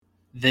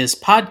This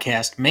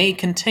podcast may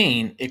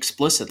contain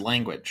explicit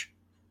language.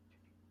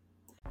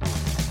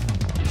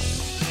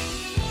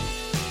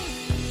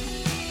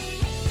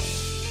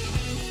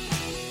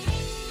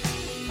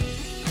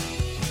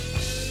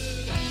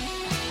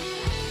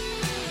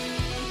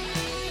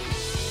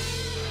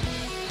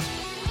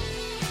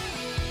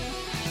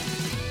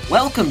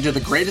 Welcome to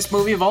the Greatest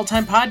Movie of All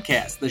Time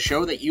podcast, the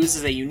show that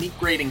uses a unique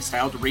grading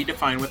style to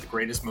redefine what the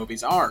greatest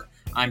movies are.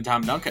 I'm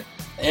Tom Duncan.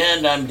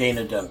 And I'm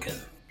Dana Duncan.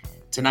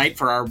 Tonight,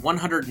 for our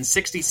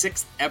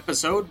 166th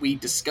episode, we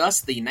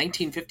discuss the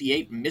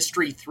 1958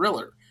 mystery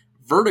thriller,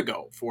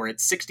 Vertigo, for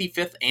its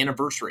 65th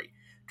anniversary.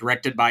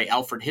 Directed by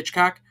Alfred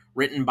Hitchcock,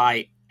 written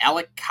by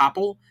Alec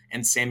Koppel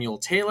and Samuel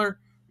Taylor,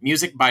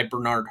 music by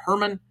Bernard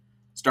Herrmann,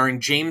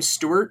 starring James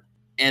Stewart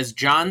as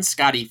John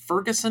Scotty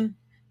Ferguson,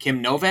 Kim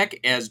Novak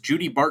as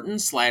Judy Barton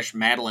 /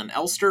 Madeline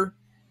Elster,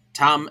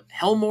 Tom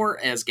Helmore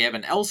as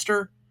Gavin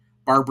Elster,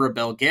 Barbara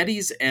Bel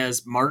Geddes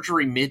as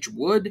Marjorie Midge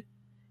Wood,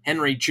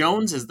 Henry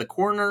Jones as the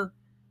coroner,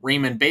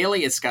 Raymond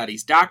Bailey as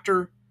Scotty's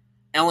doctor,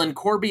 Ellen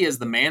Corby as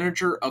the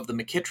manager of the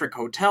McKittrick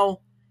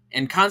Hotel,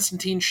 and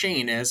Constantine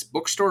Shane as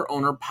bookstore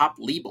owner Pop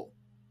Liebel.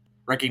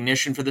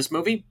 Recognition for this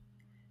movie?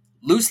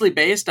 Loosely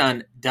based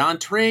on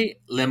D'Entre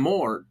les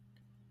Morts,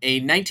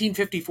 a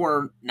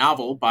 1954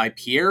 novel by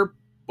Pierre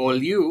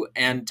Boileau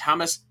and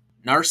Thomas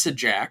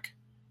Narcejac,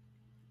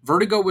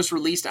 Vertigo was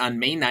released on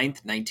May 9,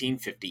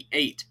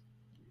 1958.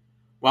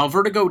 While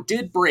Vertigo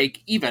did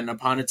break even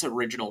upon its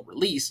original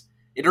release,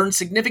 it earned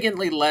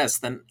significantly less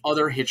than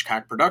other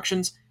Hitchcock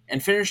productions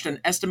and finished an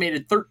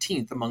estimated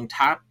 13th among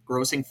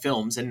top-grossing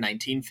films in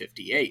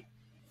 1958.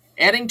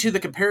 Adding to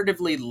the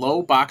comparatively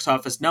low box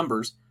office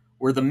numbers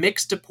were the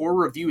mixed to poor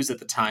reviews at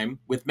the time,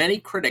 with many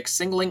critics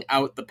singling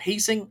out the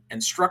pacing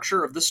and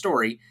structure of the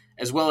story,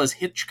 as well as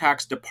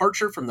Hitchcock's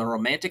departure from the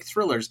romantic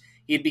thrillers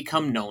he had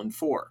become known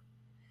for.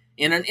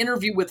 In an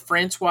interview with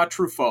Francois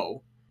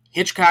Truffaut,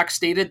 Hitchcock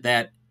stated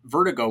that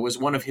Vertigo was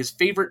one of his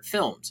favorite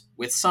films,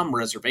 with some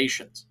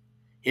reservations.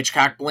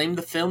 Hitchcock blamed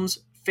the film's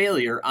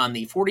failure on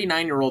the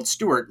 49-year-old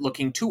Stewart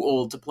looking too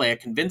old to play a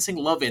convincing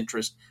love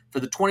interest for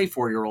the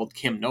 24-year-old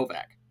Kim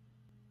Novak.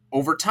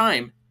 Over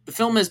time, the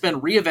film has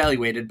been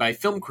reevaluated by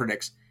film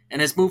critics and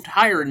has moved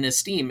higher in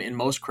esteem in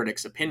most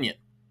critics' opinion.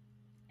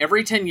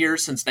 Every 10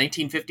 years since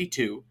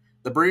 1952,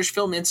 the British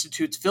Film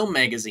Institute's film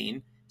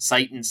magazine,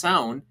 Sight and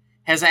Sound,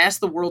 has asked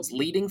the world's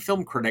leading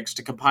film critics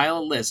to compile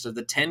a list of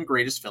the 10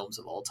 greatest films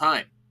of all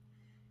time.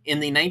 In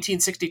the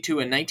 1962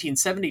 and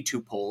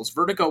 1972 polls,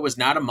 Vertigo was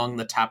not among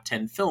the top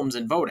 10 films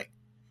in voting.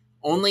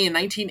 Only in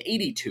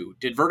 1982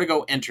 did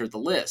Vertigo enter the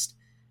list,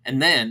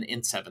 and then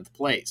in 7th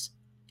place.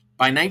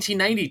 By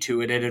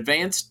 1992, it had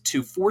advanced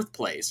to 4th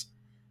place,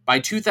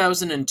 by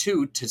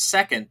 2002 to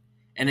 2nd,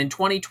 and in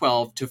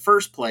 2012 to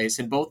 1st place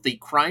in both the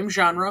crime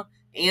genre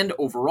and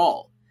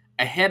overall,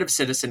 ahead of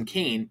Citizen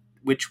Kane,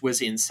 which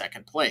was in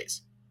 2nd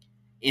place.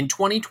 In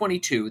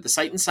 2022, the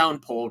Sight and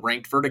Sound poll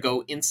ranked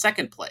Vertigo in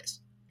 2nd place.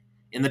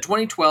 In the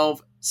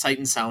 2012 Sight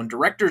and Sound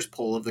Directors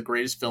Poll of the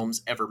greatest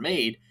films ever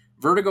made,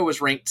 Vertigo was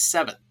ranked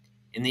 7th.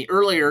 In the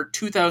earlier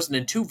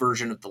 2002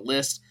 version of the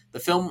list, the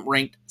film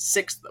ranked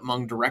 6th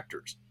among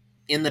directors.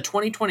 In the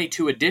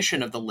 2022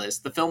 edition of the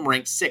list, the film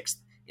ranked 6th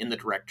in the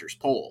Directors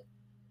Poll.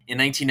 In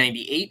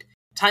 1998,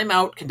 Time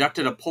Out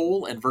conducted a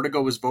poll and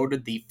Vertigo was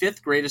voted the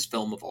 5th greatest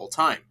film of all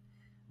time.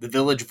 The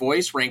Village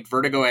Voice ranked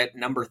Vertigo at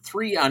number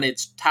 3 on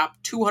its top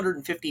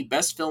 250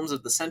 best films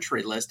of the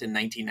century list in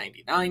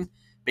 1999,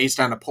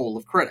 based on a poll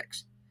of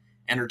critics.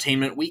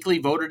 Entertainment Weekly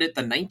voted it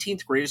the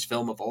 19th greatest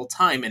film of all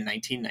time in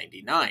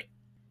 1999.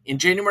 In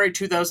January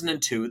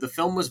 2002, the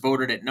film was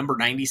voted at number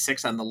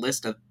 96 on the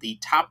list of the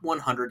top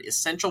 100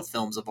 essential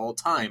films of all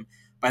time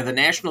by the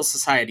National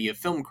Society of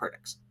Film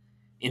Critics.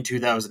 In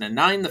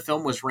 2009, the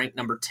film was ranked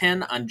number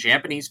 10 on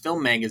Japanese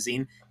film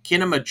magazine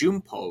Kinema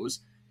Junpo's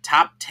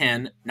top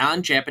 10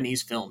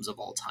 non-Japanese films of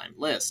all time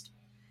list.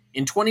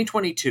 In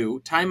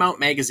 2022, Time Out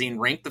magazine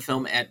ranked the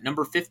film at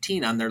number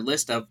 15 on their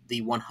list of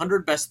the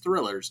 100 best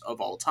thrillers of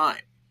all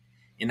time.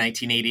 In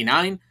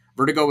 1989,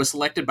 Vertigo was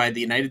selected by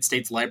the United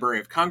States Library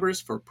of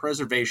Congress for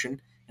preservation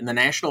in the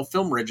National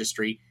Film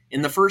Registry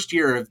in the first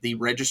year of the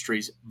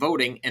registry's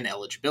voting and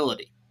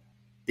eligibility.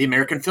 The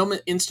American Film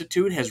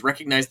Institute has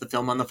recognized the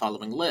film on the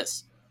following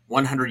lists: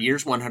 100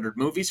 Years, 100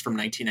 Movies from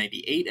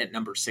 1998 at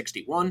number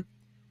 61,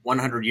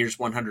 100 Years,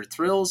 100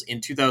 Thrills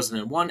in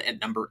 2001 at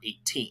number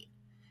 18.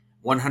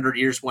 100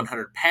 Years,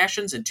 100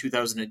 Passions in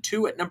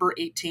 2002 at number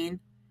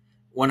 18,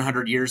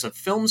 100 Years of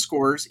Film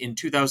Scores in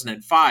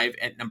 2005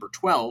 at number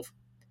 12,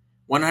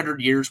 100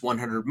 Years,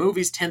 100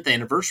 Movies 10th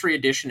Anniversary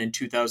Edition in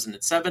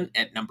 2007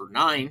 at number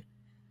 9,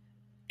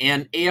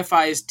 and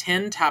AFI's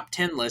 10 Top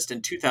 10 list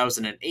in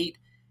 2008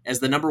 as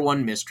the number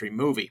 1 mystery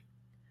movie.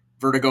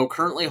 Vertigo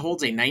currently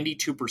holds a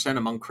 92%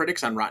 among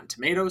critics on Rotten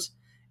Tomatoes,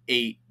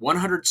 a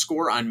 100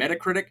 score on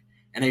Metacritic,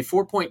 and a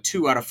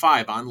 4.2 out of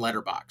 5 on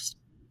Letterboxd.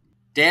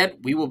 Dad,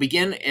 we will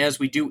begin as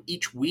we do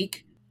each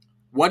week.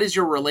 What is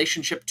your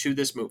relationship to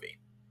this movie?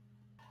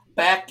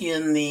 Back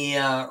in the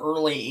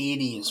early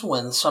 80s,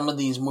 when some of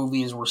these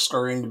movies were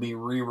starting to be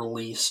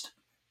re-released,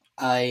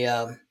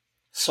 I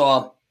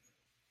saw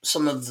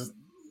some of the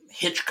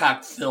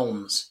Hitchcock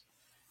films.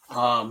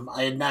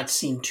 I had not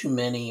seen too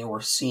many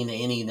or seen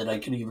any that I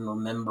could even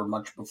remember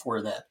much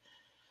before that.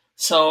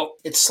 So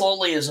it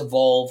slowly has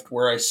evolved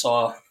where I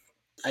saw,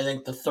 I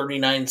think, the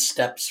 39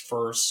 Steps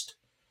first.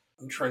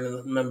 I'm trying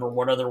to remember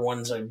what other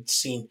ones I'd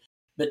seen.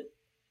 But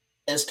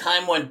as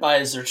time went by,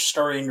 as they're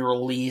starting to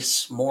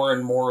release more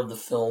and more of the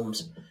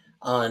films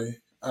on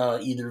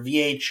either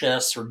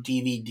VHS or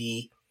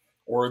DVD,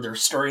 or they're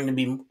starting to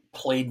be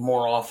played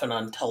more often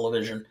on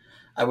television,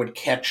 I would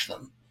catch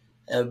them.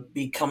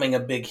 Becoming a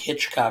big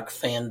Hitchcock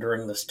fan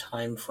during this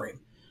time frame.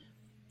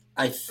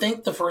 I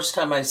think the first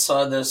time I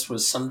saw this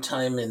was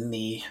sometime in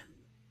the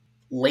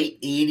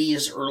late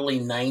 80s, early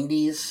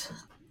 90s.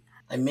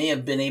 I may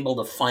have been able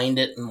to find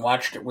it and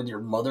watched it with your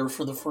mother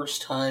for the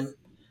first time.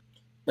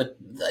 But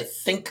I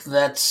think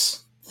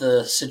that's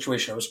the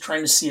situation. I was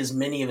trying to see as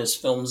many of his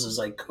films as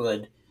I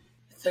could.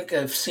 I think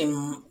I've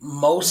seen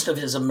most of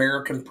his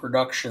American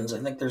productions. I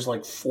think there's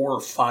like 4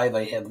 or 5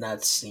 I have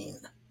not seen.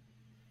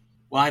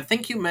 Well, I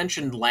think you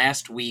mentioned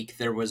last week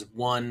there was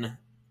one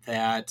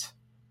that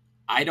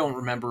I don't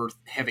remember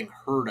having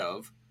heard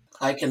of.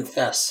 I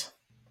confess.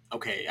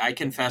 Okay, I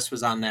Confess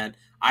was on that.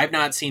 I've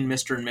not seen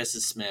Mr. and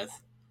Mrs.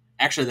 Smith.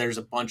 Actually, there's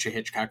a bunch of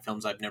Hitchcock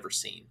films I've never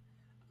seen.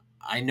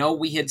 I know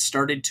we had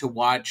started to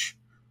watch,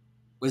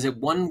 was it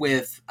one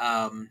with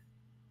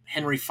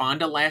Henry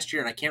Fonda last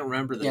year? And I can't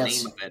remember the name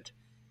Yes, of it.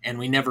 And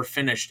we never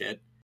finished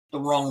it. The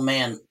Wrong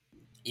Man.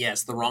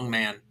 Yes, The Wrong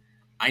Man.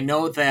 I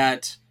know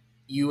that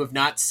you have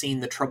not seen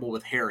The Trouble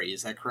with Harry.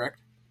 Is that correct?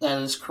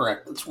 That is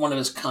correct. It's one of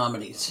his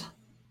comedies.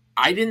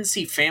 I didn't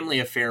see Family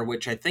Affair,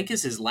 which I think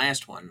is his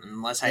last one,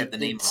 unless I have the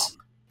name It's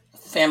wrong.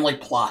 Family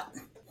Plot.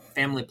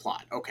 Family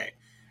Plot. Okay.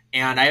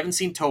 And I haven't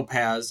seen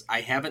Topaz.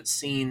 I haven't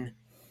seen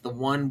the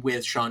one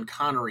with Sean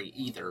Connery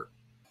either.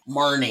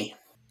 Marnie.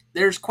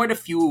 There's quite a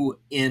few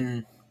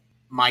in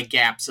my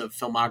gaps of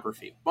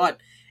filmography, but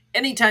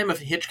anytime a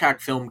Hitchcock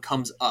film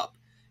comes up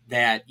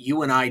that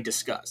you and I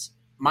discuss,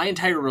 my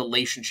entire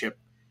relationship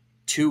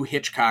to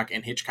Hitchcock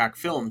and Hitchcock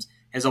films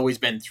has always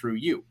been through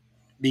you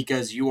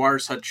because you are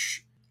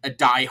such a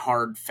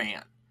die-hard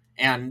fan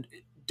and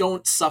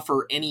don't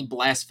suffer any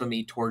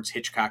blasphemy towards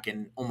Hitchcock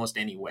in almost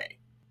any way.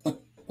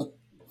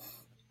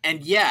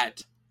 And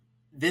yet,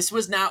 this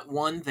was not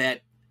one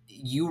that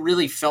you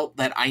really felt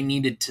that I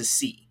needed to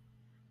see,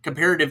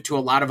 comparative to a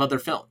lot of other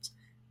films.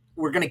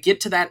 We're going to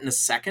get to that in a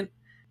second,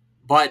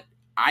 but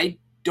I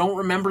don't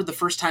remember the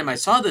first time I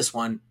saw this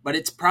one, but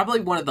it's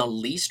probably one of the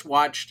least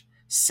watched,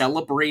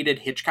 celebrated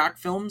Hitchcock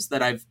films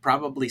that I've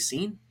probably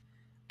seen.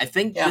 I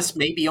think Yeah. this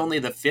may be only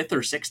the fifth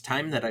or sixth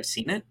time that I've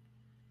seen it.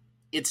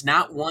 It's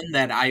not one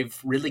that I've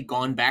really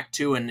gone back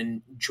to and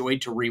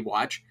enjoyed to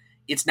rewatch.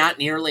 It's not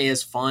nearly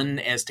as fun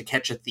as To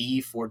Catch a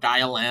Thief or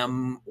Dial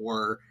M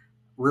or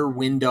Rear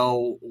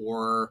Window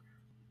or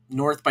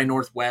North by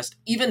Northwest.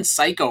 Even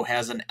Psycho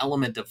has an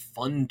element of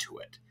fun to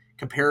it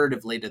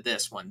comparatively to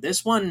this one.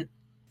 This one,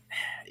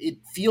 it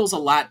feels a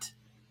lot,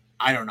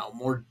 I don't know,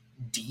 more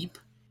deep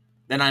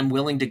than I'm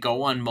willing to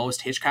go on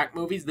most Hitchcock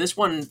movies. This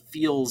one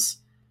feels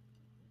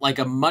like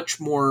a much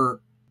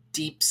more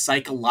deep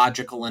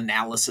psychological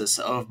analysis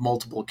of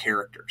multiple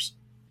characters.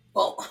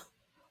 Well,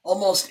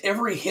 almost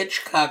every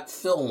Hitchcock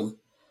film,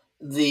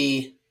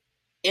 the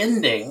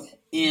ending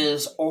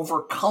is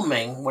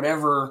overcoming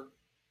whatever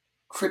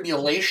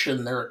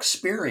tribulation they're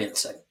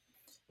experiencing.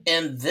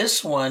 And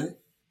this one,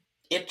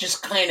 it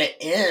just kind of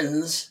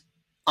ends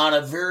on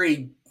a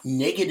very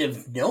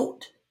negative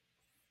note.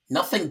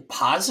 Nothing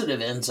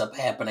positive ends up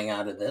happening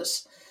out of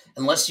this,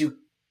 unless you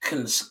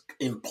can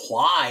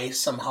imply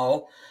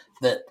somehow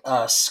that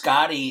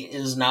Scotty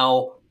is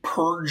now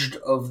purged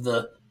of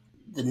the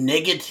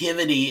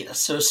negativity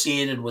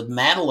associated with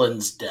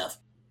Madeline's death.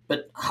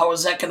 But how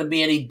is that going to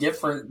be any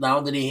different now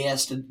that he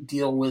has to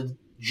deal with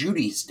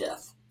Judy's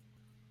death?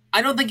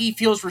 I don't think he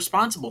feels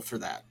responsible for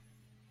that.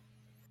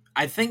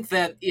 I think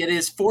that it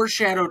is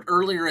foreshadowed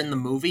earlier in the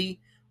movie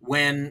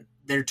when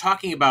they're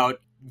talking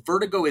about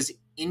Vertigo is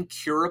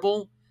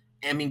incurable.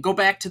 I mean, go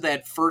back to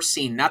that first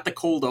scene, not the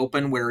cold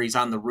open where he's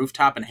on the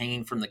rooftop and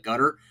hanging from the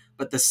gutter,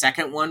 but the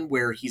second one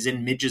where he's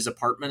in Midge's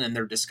apartment and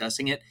they're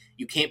discussing it.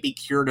 You can't be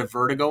cured of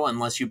vertigo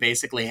unless you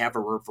basically have a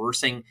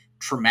reversing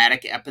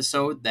traumatic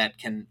episode that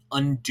can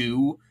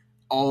undo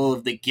all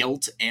of the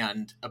guilt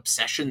and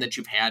obsession that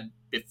you've had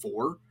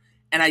before.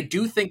 And I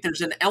do think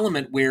there's an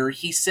element where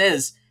he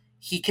says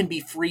he can be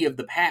free of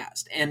the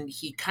past. And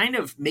he kind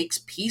of makes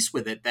peace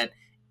with it that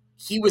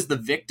he was the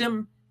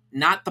victim,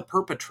 not the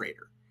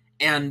perpetrator.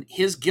 And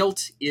his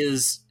guilt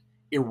is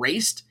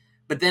erased.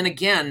 But then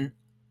again,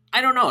 I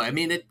don't know. I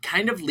mean, it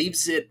kind of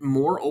leaves it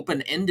more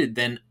open ended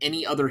than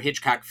any other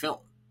Hitchcock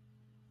film.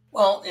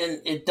 Well,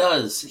 and it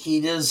does.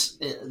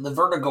 The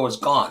vertigo is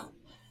gone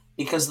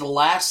because the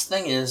last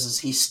thing is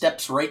he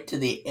steps right to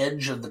the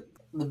edge of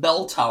the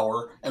bell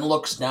tower and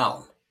looks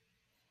down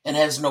and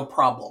has no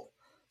problem.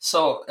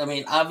 So, I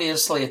mean,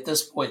 obviously at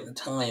this point in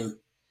time,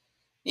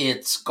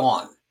 it's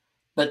gone.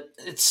 But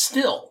it's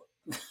still,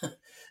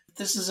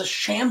 this is a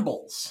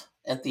shambles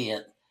at the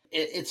end.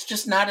 it's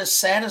just not as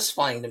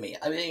satisfying to me.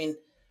 I mean,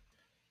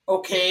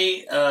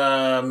 okay,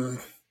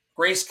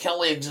 Grace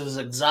Kelly is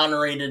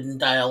exonerated in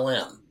Dial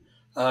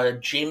M.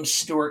 James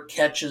Stewart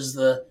catches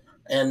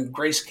and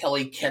Grace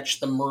Kelly catch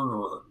the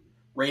murderer,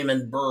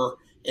 Raymond Burr,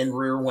 in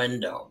Rear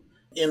Window.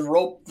 In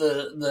Rope,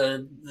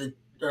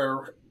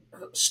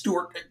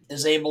 Stewart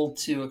is able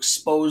to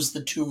expose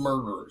the two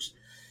murderers.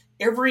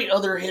 Every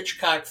other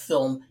Hitchcock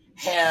film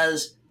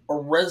has a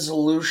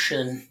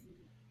resolution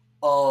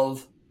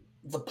of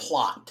the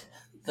plot,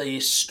 the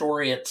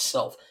story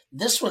itself.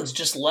 This one's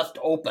just left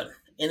open,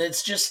 and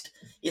it's just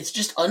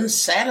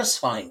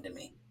unsatisfying to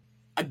me.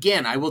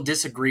 Again, I will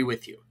disagree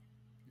with you.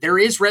 There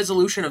is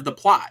resolution of the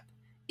plot.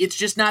 It's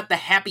just not the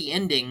happy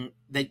ending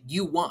that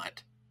you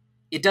want.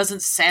 It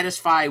doesn't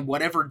satisfy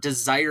whatever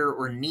desire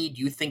or need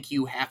you think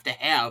you have to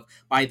have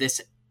by this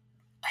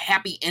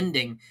happy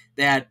ending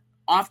that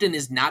often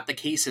is not the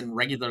case in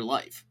regular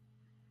life.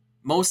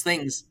 Most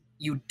things,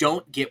 you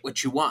don't get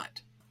what you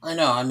want. I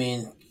know. I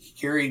mean,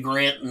 Cary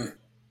Grant and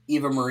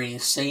Eva Marie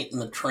Saint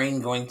and the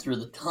train going through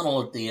the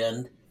tunnel at the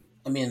end.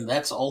 I mean,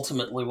 that's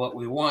ultimately what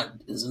we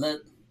want, isn't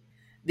it?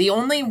 The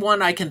only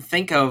one I can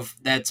think of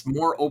that's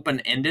more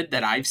open ended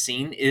that I've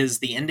seen is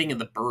the ending of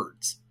The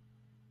Birds,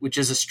 which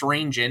is a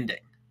strange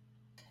ending.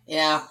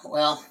 Yeah,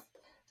 well,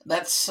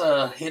 that's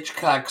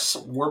Hitchcock's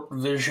warped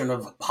vision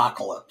of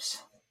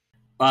apocalypse.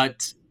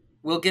 But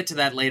we'll get to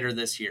that later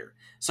this year.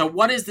 So,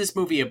 what is this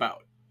movie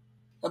about?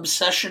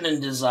 Obsession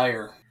and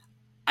desire.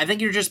 I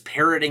think you're just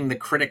parroting the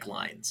critic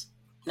lines.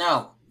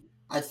 No,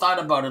 I thought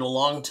about it a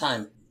long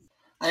time.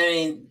 I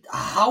mean,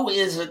 how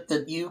is it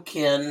that you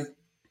can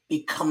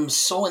become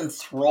so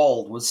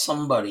enthralled with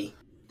somebody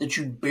that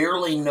you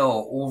barely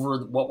know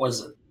over, what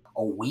was it,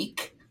 a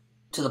week?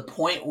 To the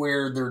point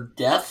where their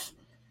death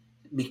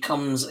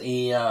becomes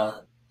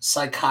a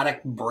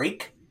psychotic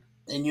break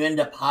and you end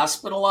up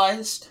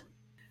hospitalized?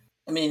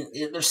 I mean,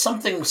 there's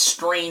something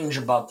strange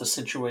about the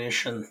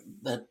situation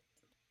that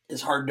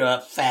is hard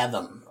to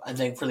fathom, I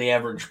think, for the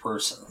average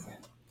person.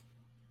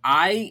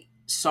 I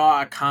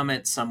saw a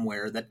comment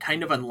somewhere that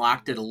kind of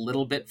unlocked it a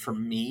little bit for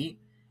me.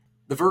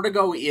 The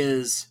Vertigo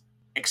is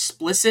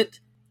explicit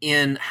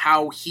in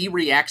how he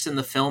reacts in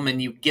the film,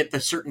 and you get the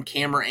certain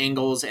camera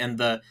angles and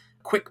the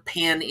quick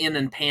pan in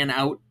and pan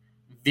out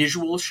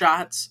visual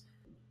shots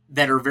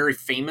that are very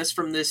famous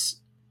from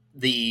this,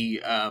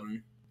 the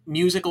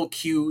musical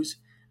cues,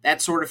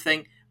 that sort of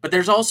thing. But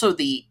there's also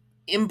the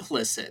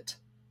implicit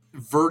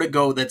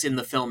vertigo that's in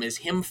the film is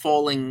him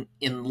falling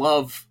in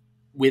love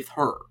with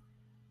her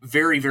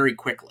very, very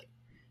quickly.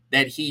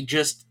 That he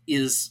just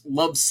is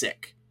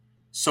lovesick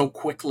so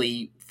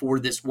quickly for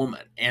this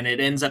woman, and it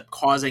ends up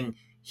causing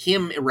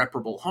him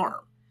irreparable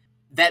harm.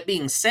 That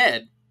being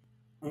said,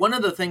 one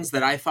of the things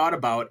that I thought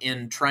about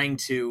in trying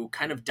to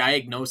kind of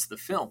diagnose the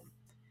film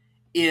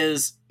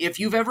is if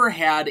you've ever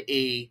had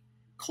a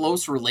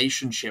close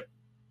relationship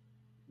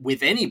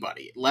with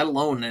anybody, let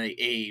alone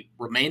a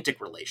romantic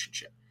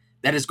relationship,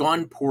 that has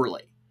gone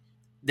poorly,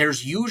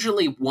 there's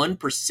usually one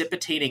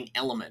precipitating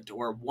element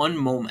or one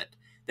moment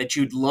that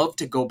you'd love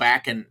to go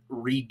back and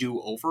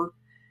redo over.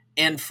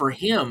 And for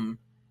him,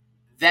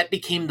 that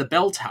became the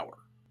bell tower.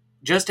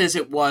 Just as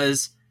it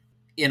was,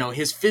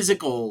 his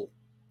physical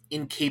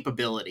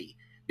incapability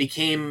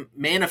became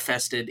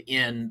manifested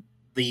in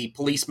the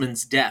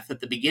policeman's death at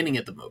the beginning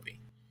of the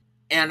movie.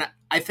 And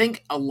I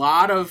think a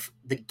lot of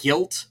the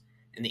guilt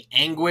and the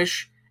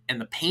anguish and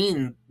the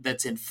pain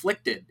that's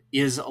inflicted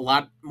is a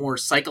lot more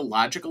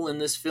psychological in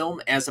this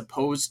film as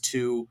opposed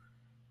to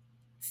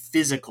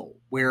physical,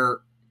 where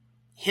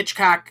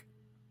Hitchcock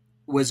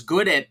was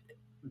good at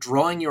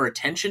drawing your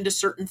attention to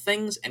certain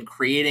things and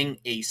creating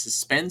a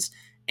suspense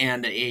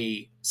and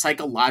a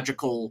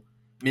psychological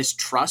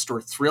mistrust or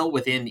thrill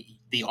within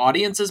the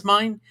audience's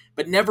mind,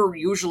 but never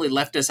usually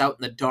left us out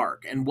in the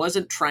dark and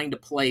wasn't trying to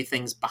play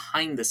things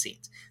behind the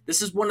scenes.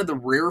 This is one of the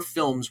rare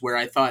films where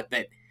I thought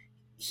that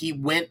he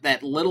went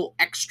that little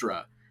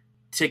extra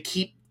to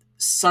keep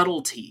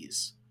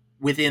subtleties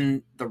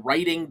within the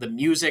writing, the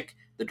music,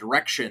 the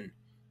direction,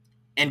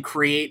 and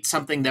create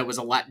something that was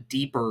a lot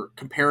deeper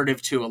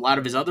comparative to a lot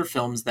of his other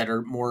films that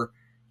are more,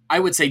 I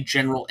would say,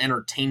 general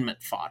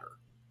entertainment fodder.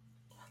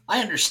 I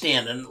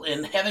understand,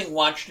 and having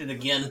watched it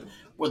again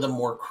with a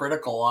more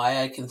critical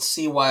eye, I can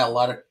see why a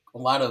lot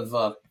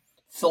of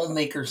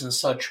filmmakers and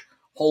such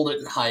hold it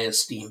in high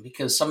esteem,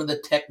 because some of the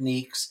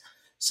techniques,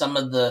 some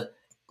of the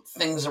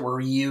things that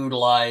were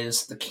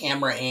utilized, the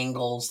camera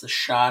angles, the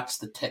shots,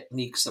 the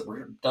techniques that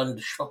were done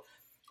to show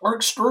are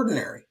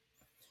extraordinary.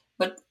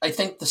 But I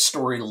think the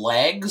story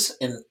lags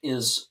and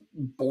is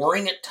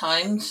boring at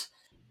times,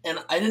 and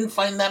I didn't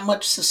find that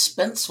much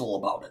suspenseful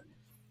about it.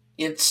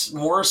 It's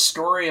more a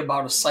story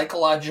about a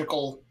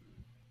psychological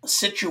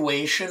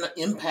situation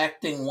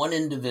impacting one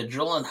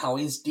individual and how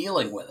he's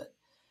dealing with it,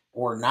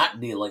 or not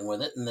dealing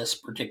with it in this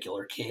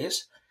particular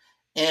case.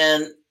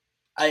 And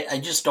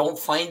I just don't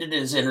find it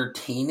as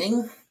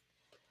entertaining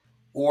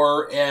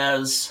or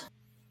as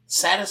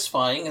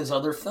satisfying as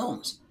other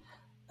films.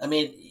 I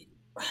mean,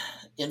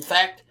 in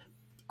fact,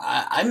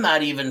 I'm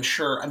not even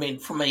sure. I mean,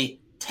 from a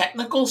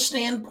technical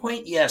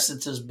standpoint, yes,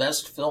 it's his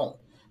best film.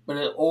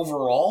 But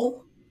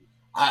overall,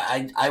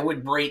 I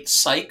would rate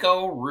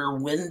Psycho, Rear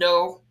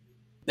Window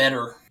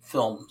better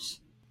films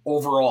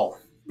overall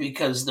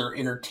because they're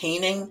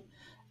entertaining.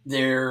 They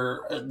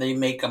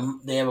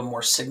have a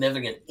more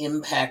significant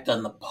impact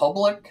on the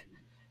public.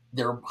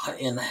 They're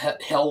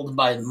held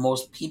by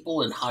most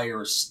people in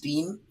higher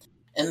esteem,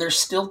 and they're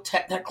still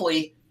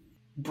technically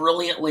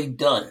brilliantly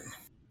done.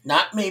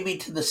 Not maybe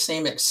to the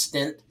same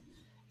extent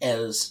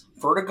as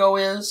Vertigo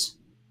is,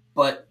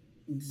 but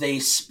they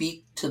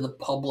speak to the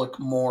public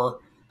more,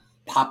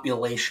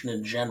 population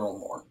in general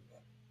more.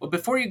 Well,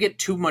 before you get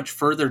too much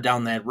further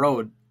down that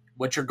road,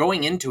 what you're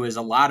going into is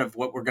a lot of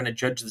what we're going to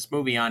judge this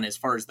movie on as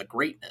far as the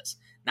greatness,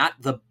 not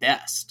the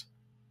best.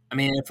 I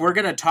mean, if we're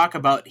going to talk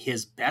about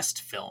his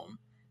best film,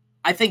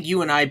 I think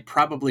you and I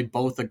probably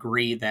both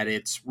agree that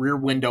it's Rear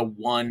Window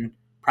 1,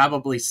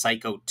 probably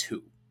Psycho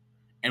 2.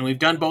 And we've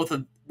done both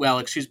of, well,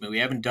 excuse me, we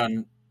haven't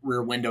done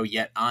Rear Window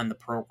yet on the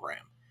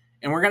program.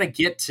 And we're going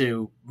to get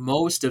to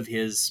most of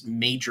his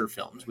major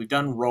films. We've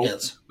done Rope,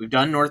 Yes. we've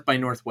done North by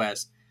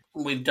Northwest,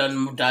 We've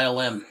done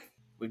Dial M.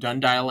 we've done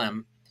Dial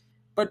M.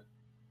 But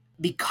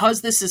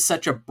because this is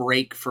such a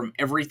break from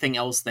everything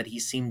else that he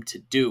seemed to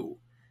do,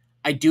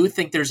 I do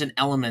think there's an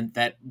element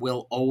that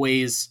will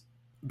always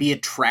be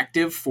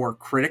attractive for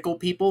critical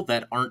people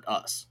that aren't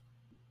us.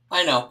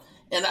 I know.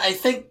 And I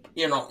think,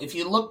 if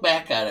you look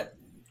back at it,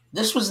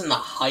 this was in the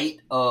height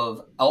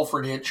of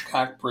Alfred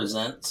Hitchcock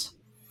Presents.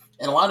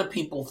 And a lot of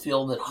people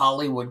feel that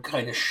Hollywood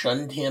kind of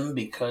shunned him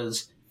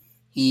because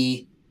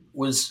he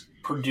was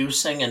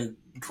producing and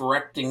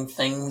directing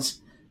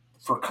things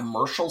for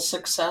commercial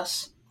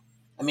success.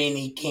 I mean,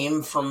 he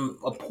came from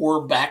a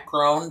poor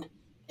background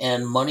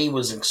and money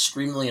was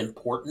extremely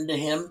important to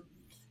him.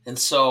 And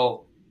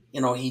so,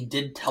 he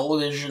did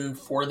television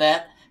for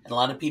that, and a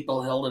lot of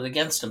people held it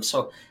against him.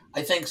 So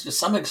I think to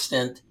some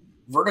extent,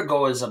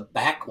 Vertigo is a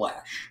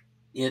backlash.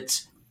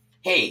 It's,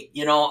 hey,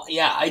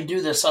 yeah, I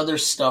do this other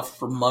stuff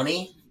for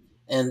money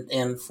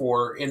and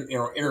for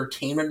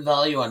entertainment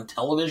value on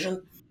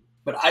television,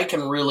 but I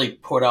can really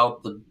put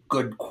out the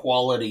good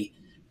quality,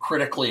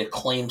 critically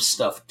acclaimed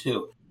stuff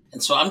too.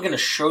 And so I'm going to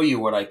show you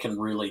what I can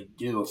really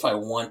do if I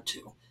want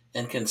to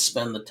and can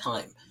spend the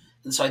time.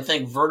 And so I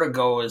think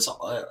Vertigo is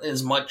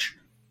as much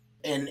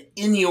an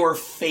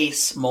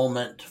in-your-face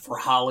moment for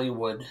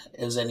Hollywood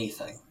as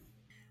anything.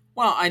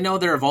 Well, I know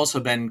there have also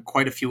been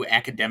quite a few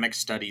academic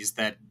studies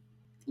that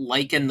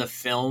liken the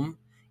film,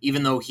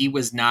 even though he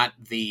was not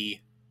the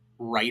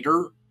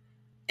writer,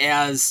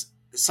 as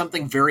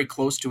something very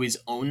close to his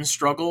own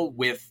struggle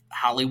with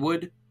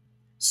Hollywood.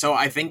 So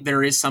I think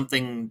there is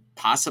something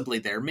possibly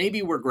there.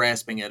 Maybe we're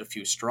grasping at a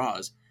few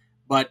straws,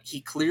 but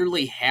he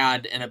clearly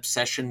had an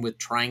obsession with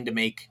trying to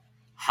make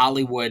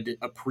Hollywood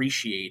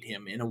appreciate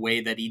him in a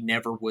way that he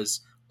never was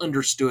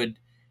understood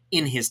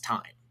in his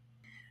time.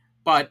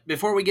 But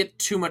before we get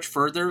too much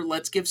further,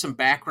 let's give some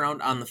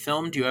background on the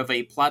film. Do you have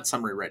a plot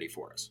summary ready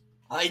for us?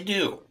 I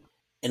do.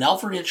 In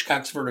Alfred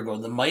Hitchcock's Vertigo,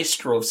 the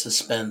maestro of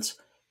suspense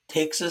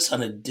takes us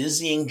on a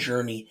dizzying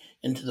journey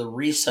into the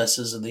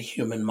recesses of the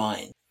human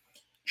mind.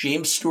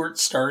 James Stewart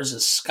stars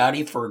as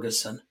Scotty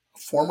Ferguson, a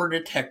former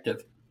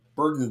detective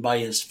burdened by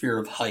his fear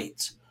of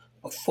heights,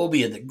 a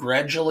phobia that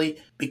gradually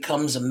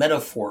becomes a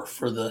metaphor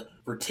for the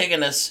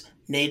vertiginous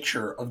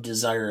nature of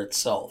desire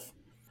itself.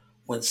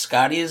 When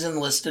Scotty is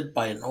enlisted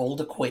by an old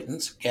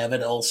acquaintance,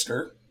 Gavin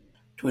Elster,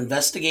 to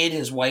investigate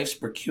his wife's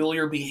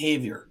peculiar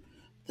behavior,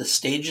 the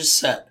stage is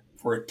set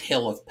for a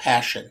tale of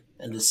passion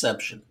and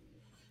deception.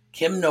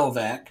 Kim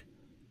Novak,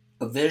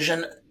 a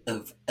vision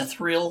of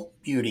ethereal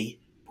beauty,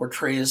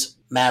 portrays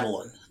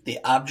Madeline, the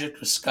object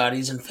of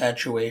Scotty's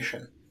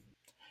infatuation.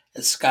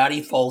 As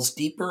Scotty falls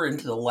deeper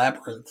into the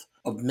labyrinth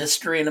of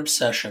mystery and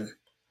obsession,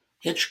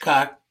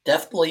 Hitchcock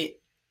deftly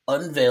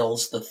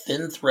unveils the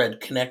thin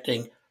thread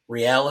connecting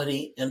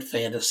reality and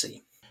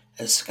fantasy.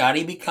 As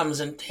Scotty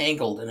becomes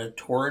entangled in a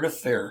torrid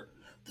affair,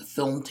 the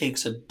film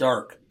takes a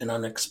dark and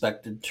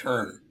unexpected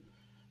turn.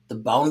 The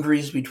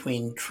boundaries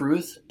between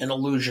truth and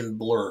illusion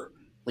blur,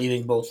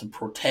 leaving both the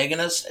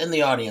protagonist and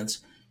the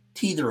audience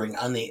teetering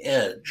on the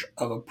edge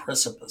of a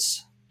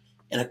precipice.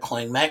 In a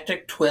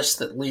climactic twist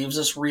that leaves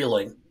us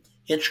reeling,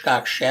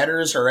 Hitchcock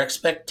shatters our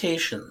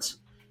expectations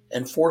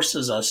and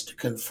forces us to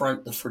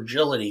confront the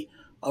fragility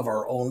of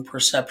our own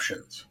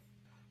perceptions.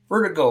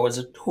 Vertigo is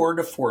a tour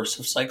de force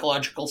of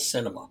psychological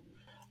cinema,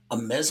 a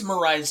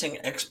mesmerizing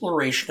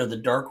exploration of the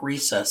dark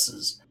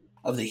recesses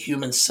of the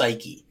human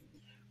psyche.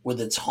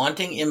 With its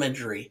haunting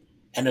imagery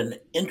and an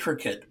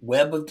intricate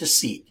web of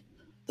deceit,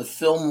 the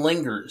film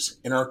lingers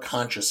in our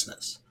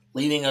consciousness,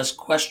 leaving us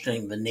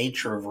questioning the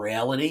nature of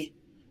reality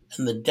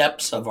and the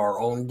depths of our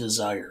own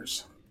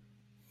desires.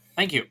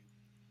 Thank you.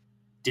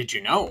 Did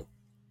you know?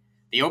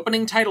 The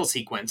opening title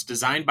sequence,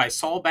 designed by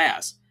Saul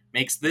Bass,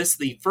 makes this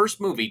the first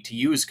movie to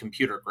use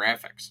computer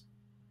graphics.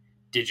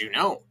 Did you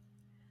know?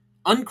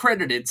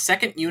 Uncredited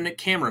second unit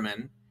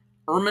cameraman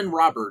Erman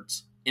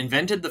Roberts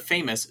invented the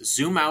famous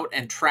zoom out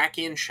and track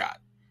in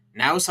shot,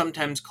 now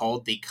sometimes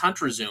called the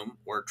contrazoom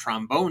or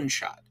trombone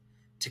shot.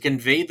 to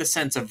convey the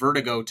sense of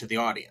vertigo to the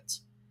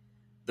audience.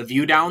 The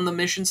view down the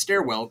mission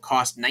stairwell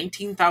cost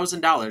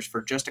 $19,000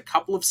 for just a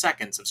couple of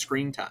seconds of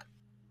screen time.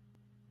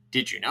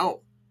 Did you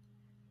know?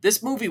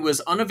 This movie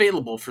was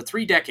unavailable for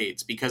 3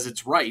 decades because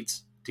its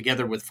rights,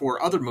 together with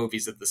 4 other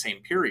movies of the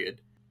same period,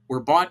 were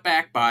bought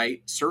back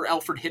by Sir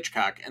Alfred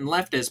Hitchcock and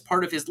left as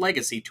part of his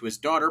legacy to his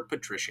daughter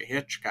Patricia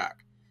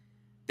Hitchcock.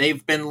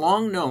 They've been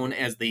long known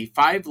as the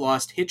 5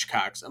 Lost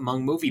Hitchcocks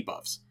among movie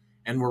buffs,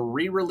 and were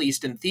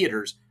re-released in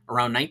theaters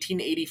around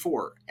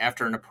 1984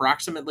 after an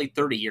approximately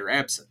 30-year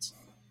absence.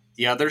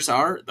 The others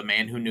are The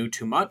Man Who Knew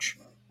Too Much,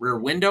 Rear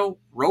Window,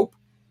 Rope,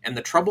 and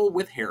The Trouble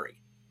with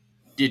Harry.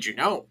 Did you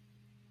know?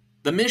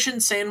 The Mission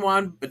San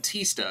Juan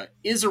Bautista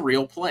is a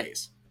real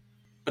place,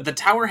 but the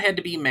tower had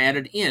to be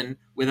matted in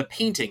with a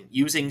painting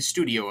using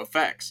studio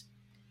effects.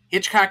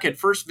 Hitchcock had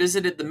first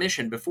visited the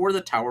mission before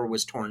the tower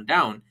was torn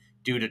down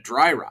due to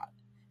dry rot,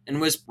 and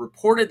was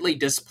reportedly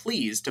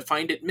displeased to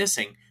find it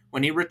missing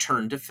when he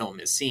returned to film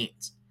his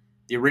scenes.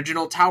 The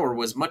original tower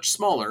was much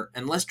smaller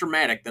and less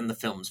dramatic than the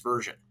film's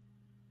version.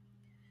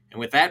 And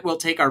with that, we'll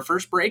take our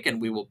first break, and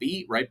we will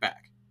be right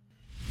back.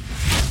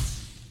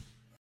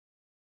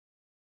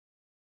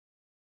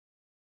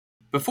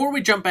 Before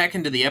we jump back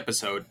into the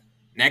episode,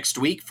 next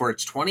week for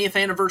its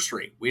 20th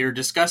anniversary, we are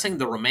discussing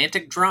the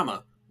romantic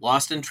drama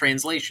Lost in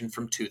Translation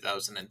from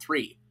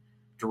 2003.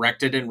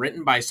 Directed and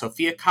written by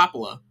Sofia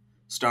Coppola,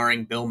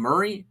 starring Bill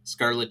Murray,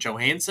 Scarlett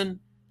Johansson,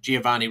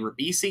 Giovanni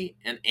Ribisi,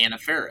 and Anna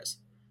Faris.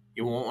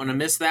 You won't want to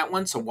miss that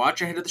one, so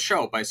watch ahead of the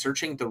show by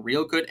searching the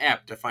Real Good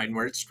app to find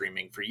where it's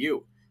streaming for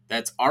you.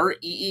 That's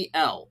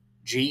REELGOOD.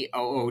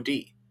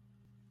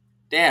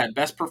 Dad,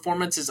 best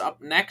performance is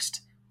up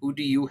next. Who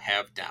do you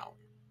have down?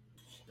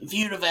 If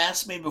you'd have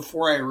asked me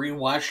before I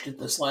rewatched it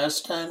this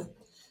last time, it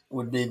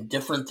would have been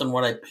different than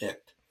what I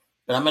picked.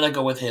 But I'm going to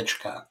go with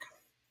Hitchcock.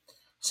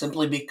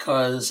 Simply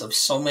because of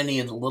so many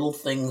of the little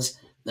things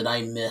that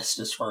I missed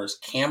as far as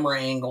camera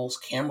angles,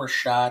 camera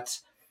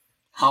shots,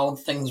 how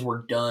things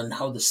were done,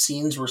 how the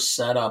scenes were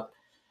set up,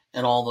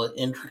 and all the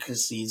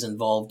intricacies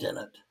involved in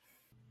it.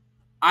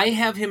 I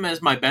have him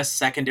as my best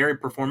secondary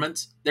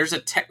performance. There's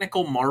a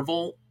technical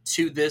marvel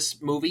to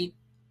this movie,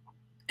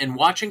 and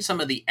watching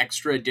some of the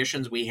extra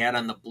editions we had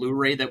on the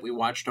Blu-ray that we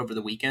watched over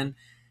the weekend,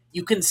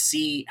 you can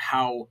see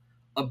how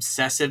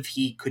obsessive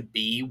he could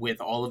be with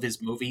all of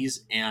his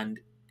movies and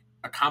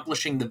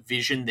accomplishing the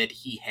vision that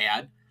he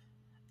had.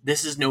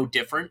 This is no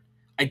different.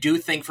 I do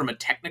think from a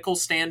technical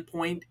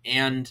standpoint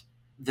and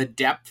the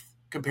depth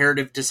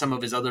comparative to some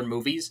of his other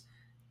movies,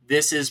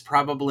 this is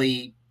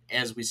probably,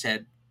 as we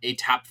said, a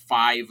top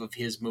 5 of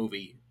his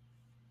movie.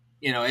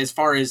 As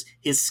far as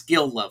his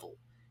skill level.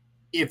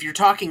 If you're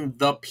talking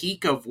the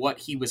peak of what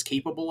he was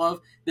capable of,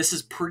 this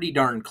is pretty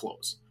darn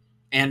close.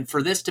 And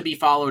for this to be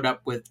followed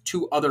up with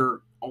 2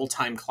 other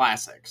all-time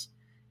classics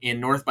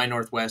in North by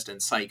Northwest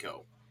and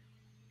Psycho,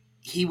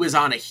 he was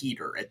on a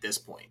heater at this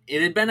point.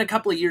 It had been a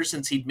couple of years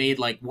since he'd made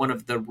one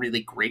of the really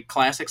great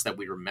classics that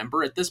we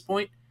remember at this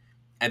point.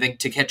 I think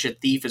To Catch a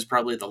Thief is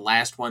probably the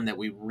last one that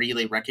we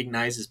really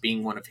recognize as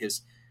being one of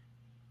his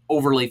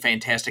overly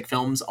fantastic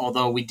films,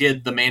 although we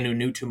did The Man Who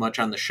Knew Too Much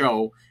on the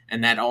show,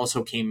 and that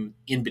also came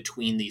in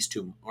between these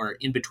two, or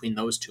in between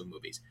those 2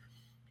 movies.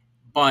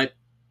 But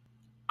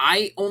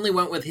I only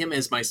went with him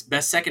as my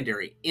best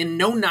secondary, in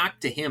no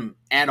knock to him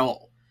at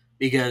all,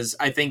 because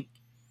I think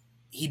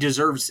he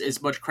deserves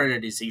as much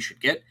credit as he should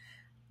get.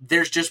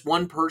 There's just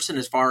one person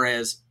as far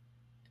as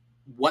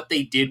what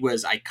they did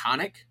was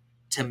iconic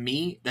to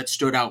me that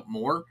stood out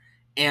more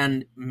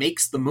and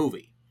makes the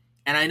movie.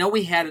 And I know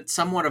we had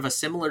somewhat of a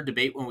similar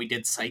debate when we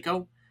did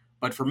Psycho,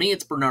 but for me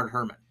it's Bernard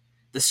Herrmann.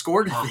 The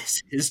score to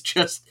this is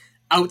just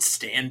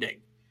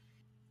outstanding.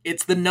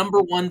 It's the number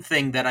one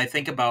thing that I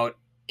think about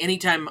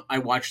anytime I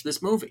watch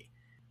this movie,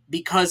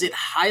 because it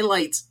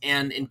highlights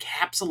and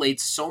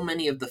encapsulates so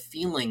many of the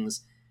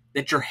feelings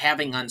that you're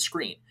having on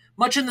screen.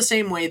 Much in the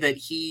same way that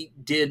he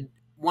did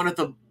one of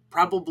the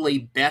probably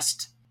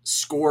best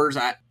scores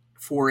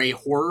for a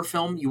horror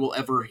film you will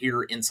ever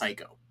hear in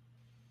Psycho.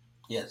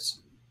 Yes.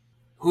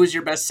 Who is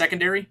your best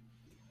secondary?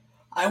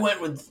 I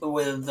went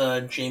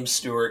with James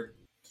Stewart.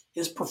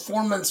 His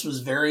performance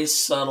was very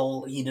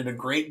subtle. He did a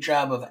great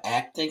job of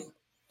acting.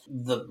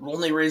 The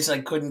only reason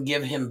I couldn't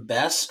give him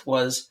best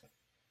was,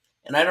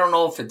 and I don't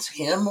know if it's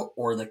him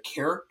or the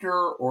character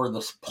or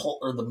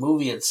the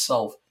movie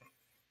itself,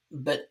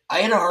 but I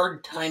had a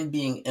hard time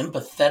being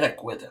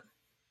empathetic with him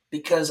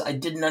because I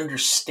didn't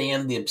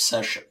understand the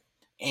obsession.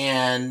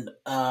 And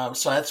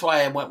so that's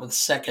why I went with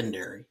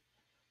secondary.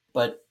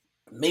 But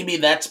maybe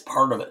that's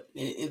part of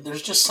it.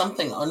 There's just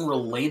something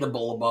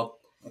unrelatable about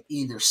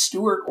either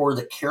Stewart or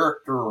the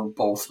character or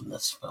both in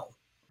this film.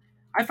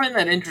 I find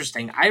that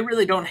interesting. I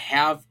really don't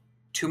have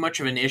too much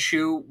of an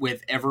issue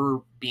with ever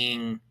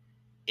being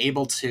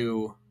able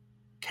to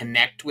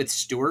connect with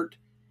Stewart,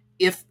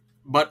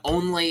 but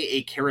only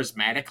a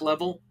charismatic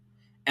level.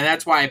 And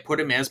that's why I put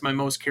him as my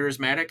most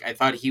charismatic. I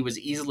thought he was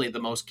easily the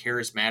most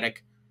charismatic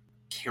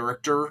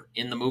character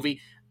in the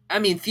movie. I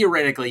mean,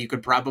 theoretically, you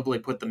could probably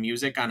put the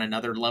music on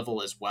another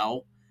level as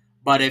well.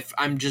 But if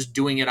I'm just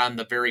doing it on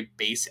the very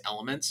base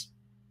elements,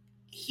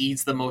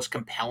 he's the most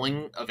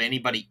compelling of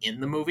anybody in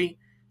the movie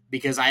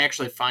because I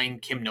actually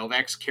find Kim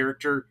Novak's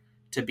character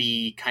to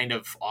be kind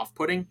of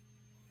off-putting.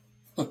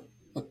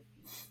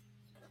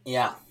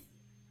 Yeah.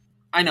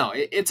 I know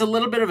it's a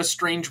little bit of a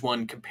strange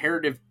one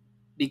comparative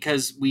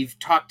because we've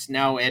talked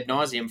now ad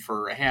nauseum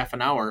for a half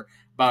an hour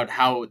about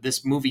how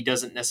this movie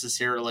doesn't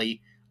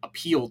necessarily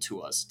appeal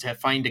to us to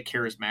find a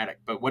charismatic.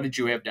 But what did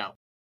you have down?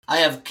 I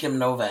have Kim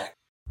Novak.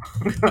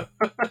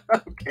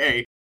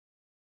 Okay.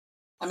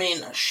 I mean,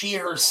 she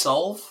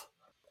herself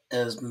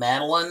as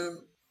Madeline,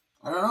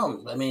 I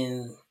don't know. I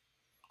mean,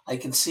 I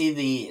can see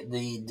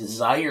the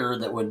desire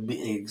that would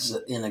be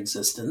in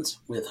existence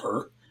with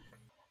her.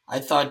 I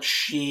thought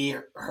she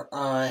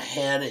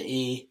had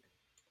a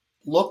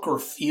look or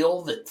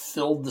feel that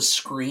filled the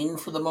screen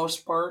for the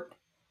most part.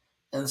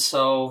 And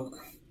so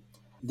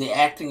the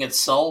acting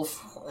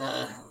itself,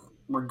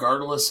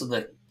 regardless of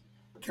the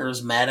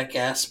charismatic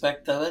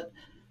aspect of it,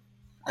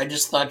 I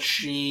just thought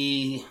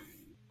she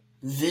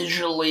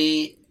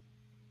visually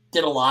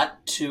did a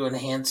lot to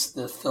enhance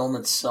the film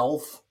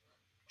itself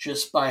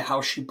just by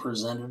how she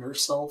presented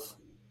herself.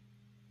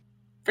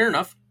 Fair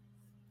enough.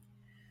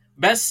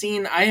 Best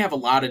scene, I have a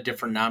lot of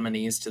different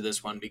nominees to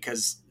this one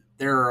because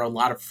there are a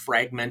lot of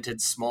fragmented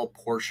small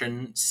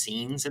portion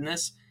scenes in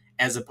this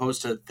as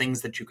opposed to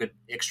things that you could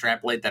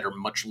extrapolate that are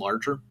much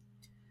larger.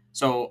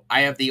 So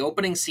I have the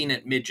opening scene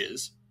at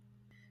Midge's,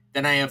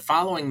 then I have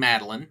following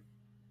Madeline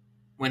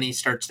when he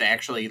starts to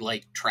actually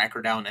like track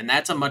her down, and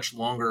that's a much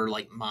longer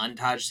like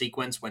montage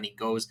sequence when he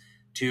goes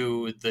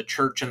to the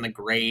church and the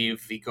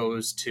grave, he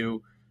goes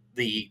to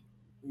the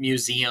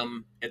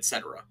museum,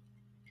 etc.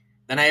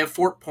 Then I have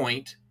Fort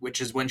Point, which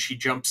is when she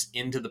jumps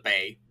into the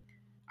bay.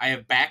 I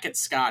have Back at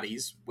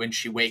Scotty's when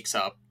she wakes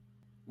up.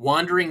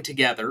 Wandering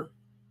Together.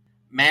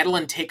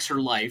 Madeline Takes Her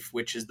Life,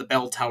 which is the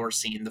bell tower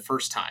scene the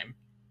first time.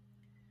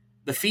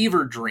 The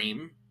Fever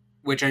Dream,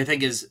 which I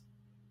think is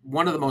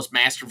one of the most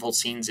masterful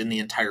scenes in the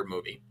entire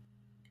movie.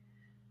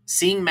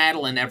 Seeing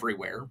Madeline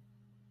Everywhere,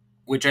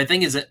 which I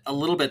think is a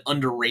little bit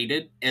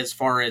underrated as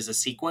far as a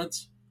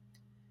sequence.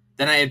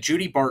 Then I have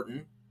Judy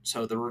Barton,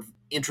 so the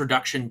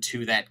introduction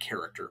to that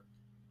character.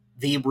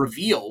 The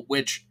reveal,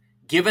 which,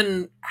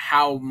 given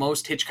how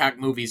most Hitchcock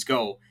movies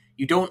go,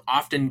 you don't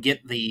often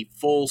get the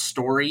full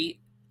story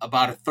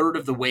about a third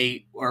of the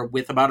way, or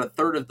with about a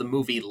third of the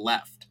movie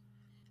left.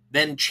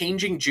 Then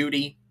Changing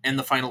Judy and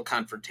the final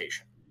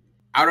confrontation.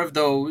 Out of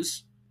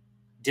those,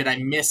 did I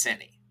miss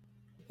any?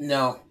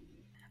 No.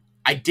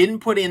 I didn't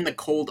put in the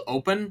cold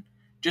open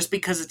just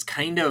because it's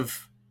kind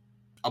of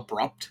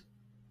abrupt.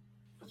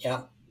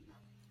 Yeah.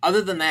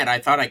 Other than that, I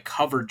thought I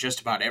covered just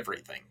about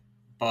everything.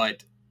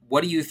 But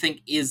what do you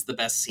think is the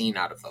best scene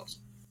out of those?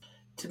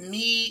 To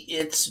me,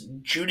 it's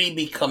Judy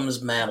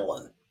becomes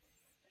Madeline.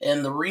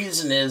 And the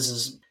reason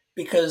is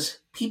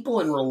because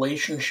people in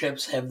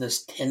relationships have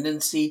this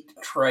tendency to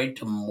try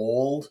to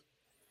mold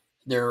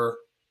their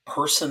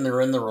person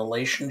they're in the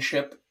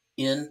relationship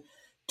in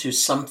to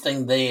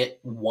something they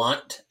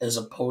want as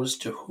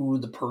opposed to who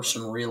the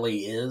person really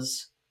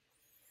is.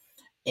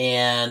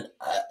 And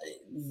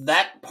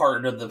that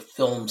part of the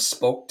film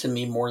spoke to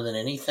me more than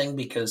anything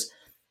because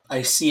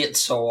I see it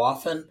so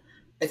often.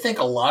 I think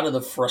a lot of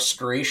the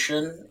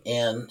frustration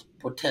and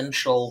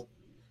potential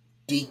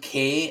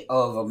decay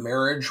of a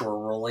marriage or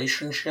a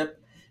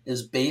relationship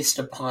is based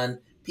upon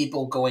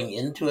people going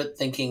into it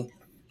thinking,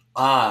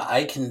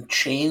 I can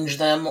change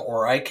them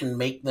or I can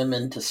make them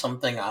into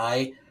something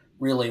I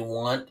really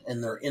want,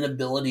 and their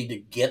inability to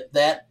get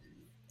that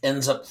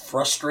ends up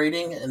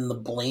frustrating, and the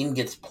blame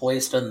gets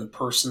placed on the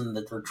person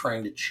that they're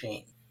trying to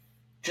change.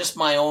 Just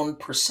my own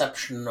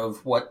perception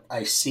of what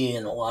I see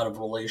in a lot of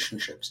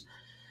relationships.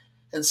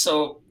 And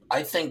so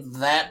I think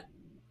that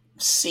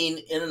scene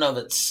in and of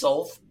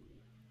itself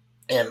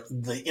and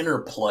the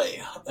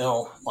interplay,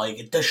 like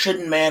it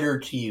shouldn't matter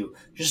to you,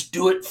 just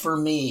do it for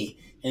me.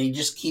 And he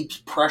just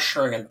keeps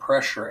pressuring and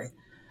pressuring.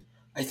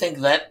 I think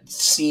that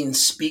scene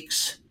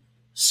speaks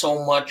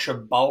so much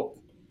about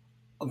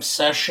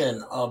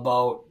obsession,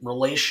 about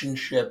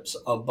relationships,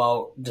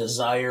 about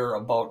desire,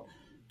 about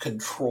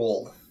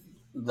control,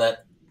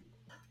 that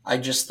I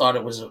just thought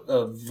it was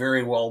a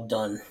very well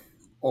done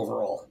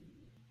overall.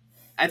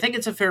 I think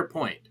it's a fair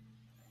point.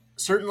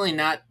 Certainly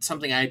not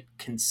something I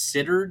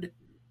considered.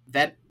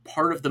 That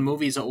part of the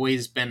movie's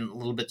always been a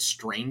little bit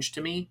strange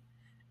to me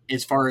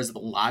as far as the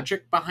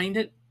logic behind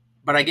it.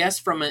 But I guess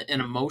from an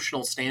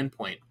emotional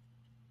standpoint,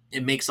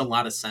 it makes a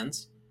lot of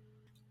sense.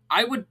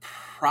 I would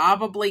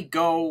probably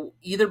go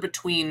either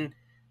between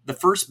the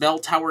first bell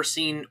tower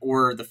scene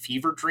or the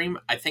fever dream.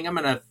 I think I'm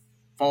going to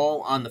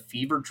fall on the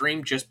fever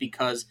dream just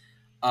because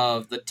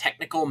of the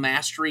technical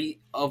mastery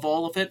of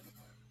all of it.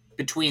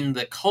 Between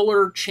the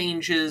color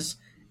changes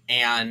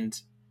and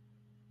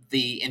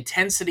the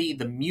intensity,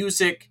 the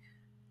music,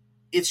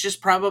 it's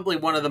just probably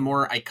one of the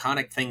more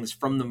iconic things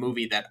from the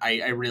movie that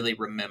I really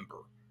remember.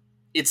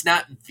 It's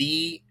not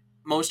the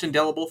most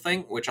indelible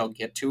thing, which I'll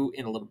get to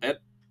in a little bit,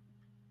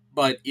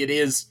 but it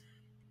is,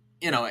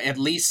 at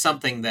least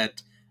something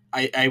that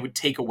I would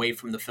take away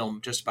from the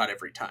film just about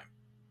every time.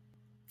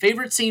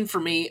 Favorite scene for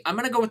me, I'm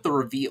going to go with the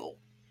reveal.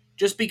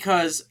 Just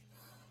because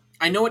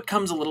I know it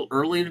comes a little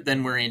earlier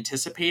than we're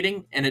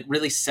anticipating, and it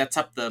really sets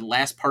up the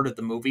last part of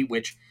the movie,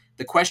 which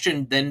the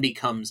question then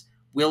becomes,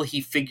 will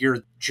he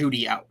figure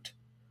Judy out?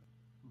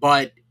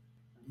 But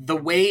the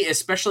way,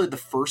 especially the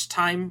first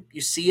time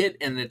you see it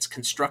and it's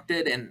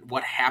constructed and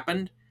what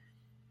happened,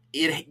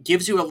 it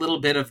gives you a little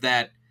bit of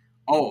that,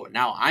 oh,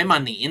 now I'm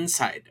on the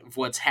inside of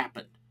what's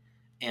happened.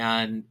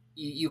 And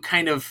you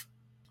kind of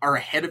are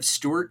ahead of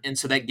Stewart, and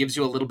so that gives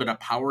you a little bit of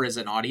power as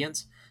an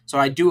audience. So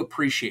I do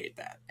appreciate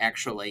that,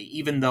 actually,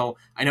 even though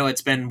I know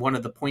it's been one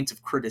of the points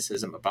of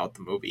criticism about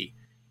the movie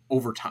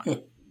over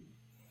time.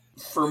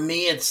 For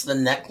me, it's the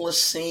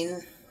necklace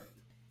scene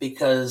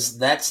because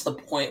that's the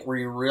point where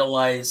you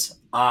realize,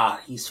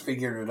 he's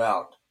figured it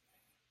out.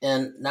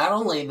 And not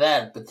only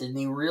that, but then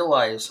you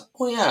realize,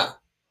 oh yeah,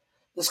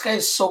 this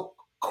guy's so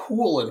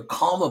cool and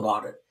calm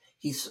about it.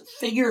 He's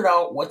figured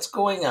out what's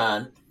going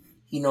on.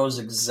 He knows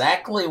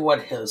exactly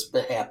what has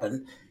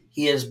happened.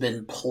 He has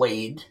been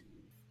played.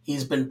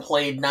 He's been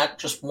played not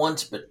just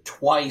once, but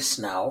twice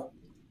now.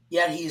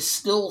 Yet he's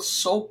still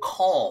so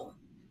calm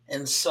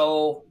and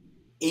so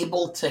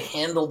able to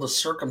handle the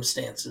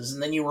circumstances.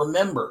 And then you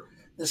remember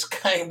this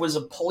guy was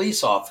a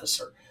police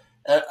officer,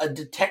 a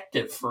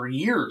detective for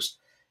years.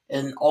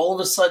 And all of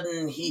a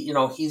sudden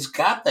he's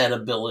got that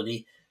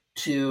ability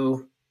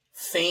to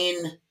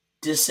feign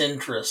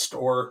disinterest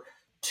or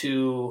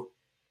to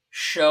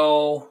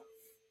show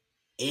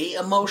a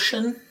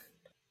emotion,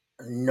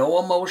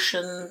 no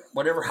emotion,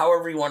 whatever,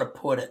 however you want to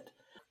put it.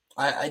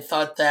 I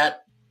thought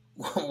that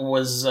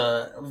was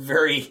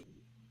very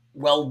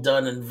well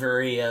done and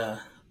very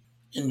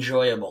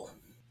enjoyable.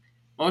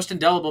 Most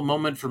indelible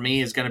moment for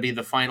me is going to be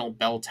the final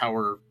bell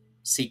tower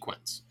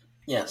sequence.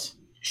 Yes.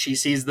 She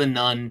sees the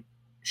nun,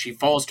 she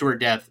falls to her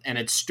death, and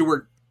it's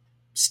Stewart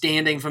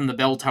standing from the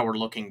bell tower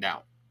looking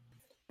down.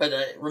 But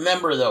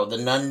remember, though, the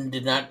nun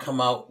did not come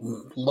out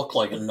and look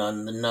like a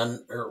nun. The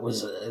nun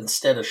was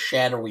instead a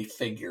shadowy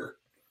figure.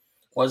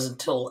 It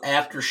wasn't until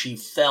after she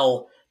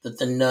fell that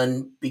the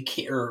nun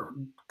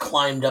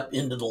climbed up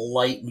into the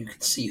light and you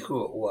could see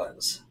who it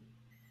was.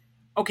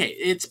 Okay,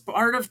 it's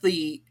part of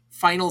the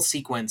final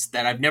sequence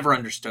that I've never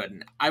understood.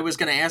 And I was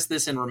going to ask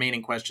this in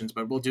remaining questions,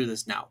 but we'll do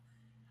this now.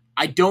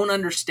 I don't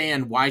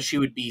understand why she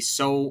would be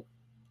so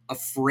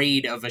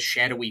afraid of a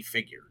shadowy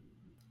figure.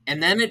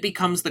 And then it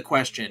becomes the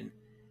question,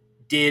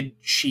 did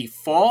she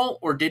fall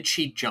or did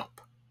she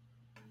jump?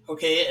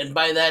 Okay, and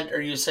by that,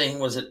 are you saying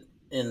was it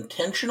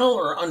intentional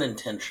or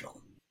unintentional?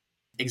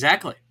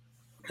 Exactly.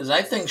 Because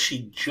I think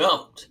she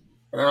jumped,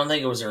 but I don't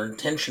think it was her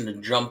intention to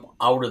jump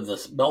out of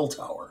the bell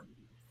tower.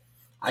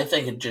 I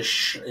think it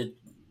just it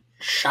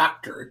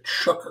shocked her, it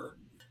shook her,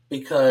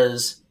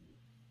 because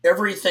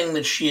everything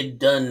that she had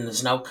done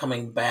is now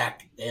coming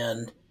back,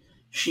 and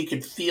she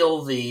could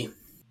feel the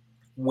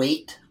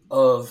weight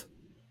of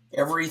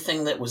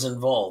everything that was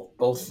involved,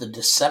 both the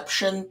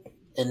deception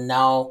and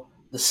now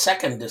the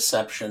second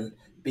deception,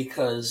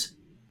 because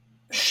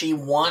she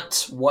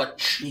wants what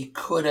she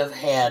could have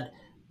had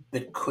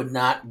but could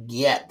not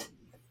get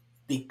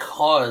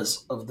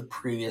because of the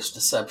previous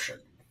deception.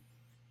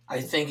 I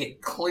think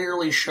it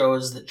clearly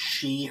shows that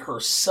she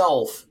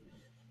herself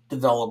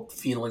developed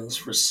feelings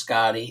for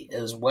Scotty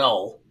as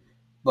well,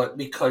 but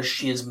because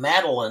she is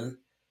Madeline,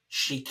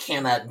 she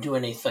cannot do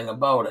anything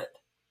about it.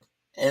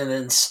 And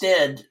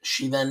instead,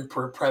 she then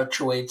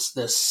perpetuates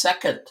this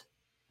second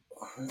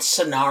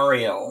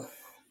scenario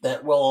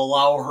that will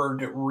allow her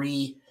to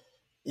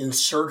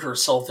reinsert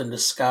herself into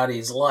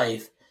Scotty's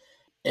life.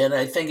 And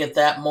I think at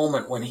that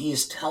moment, when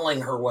he's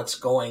telling her what's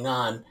going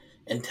on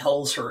and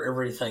tells her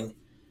everything,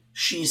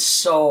 she's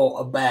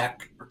so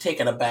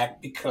taken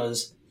aback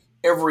because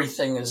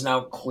everything is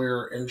now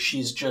clear and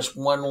she's just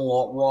one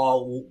raw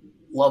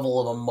level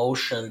of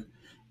emotion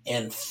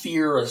and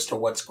fear as to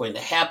what's going to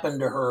happen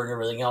to her and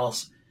everything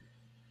else.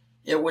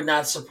 It would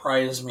not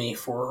surprise me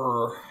for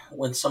her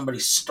when somebody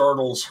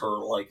startles her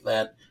like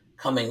that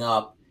coming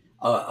up,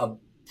 a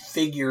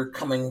figure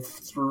coming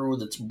through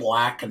that's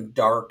black and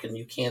dark and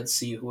you can't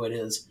see who it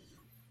is,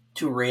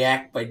 to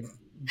react by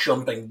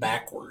jumping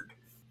backward.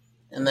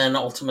 And then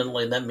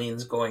ultimately that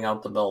means going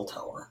out the bell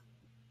tower.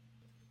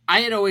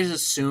 I had always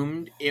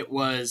assumed it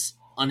was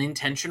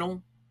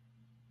unintentional,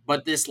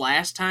 but this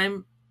last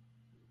time,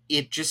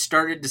 it just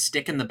started to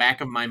stick in the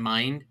back of my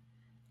mind.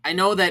 I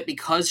know that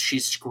because she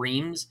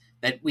screams,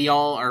 that we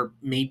all are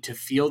made to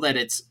feel that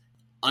it's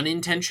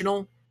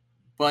unintentional,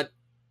 but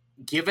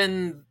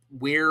given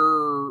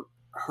where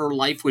her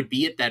life would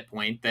be at that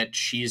point, that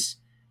she's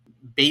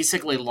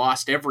basically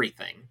lost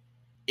everything,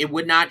 it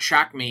would not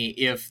shock me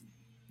if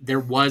there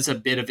was a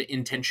bit of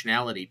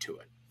intentionality to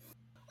it.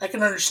 I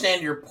can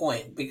understand your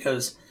point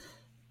because,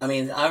 I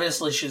mean,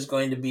 obviously she's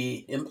going to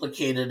be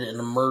implicated in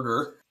a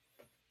murder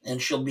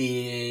and she'll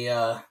be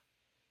an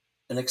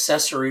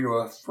accessory to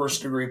a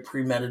first degree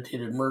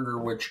premeditated murder,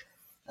 which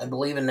I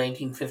believe in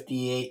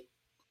 1958,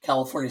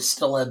 California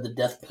still had the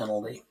death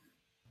penalty.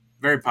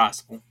 Very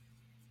possible.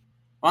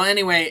 Well,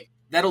 anyway,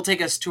 That'll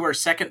take us to our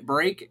second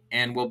break,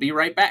 and we'll be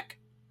right back.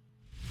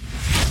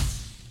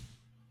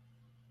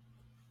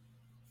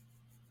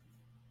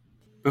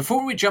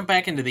 Before we jump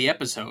back into the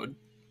episode,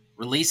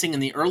 releasing in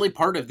the early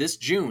part of this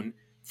June,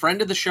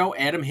 friend of the show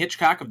Adam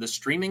Hitchcock of the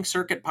Streaming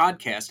Circuit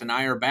podcast and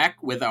I are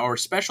back with our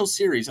special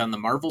series on the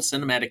Marvel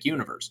Cinematic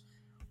Universe,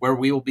 where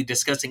we will be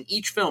discussing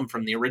each film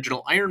from the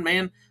original Iron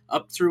Man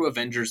up through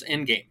Avengers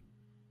Endgame.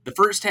 The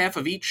first half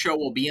of each show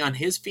will be on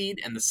his feed,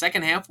 and the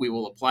second half we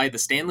will apply the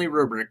Stanley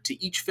rubric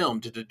to each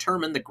film to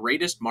determine the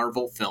greatest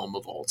Marvel film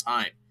of all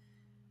time.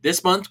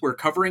 This month we're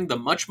covering the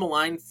much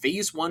maligned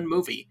Phase 1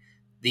 movie,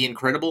 The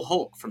Incredible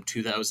Hulk from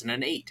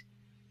 2008.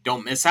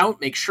 Don't miss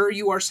out, make sure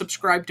you are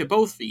subscribed to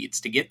both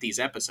feeds to get these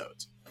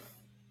episodes.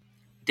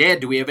 Dad,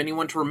 do we have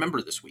anyone to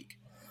remember this week?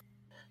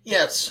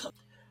 Yes,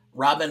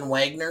 Robin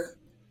Wagner,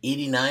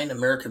 89,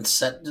 American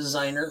set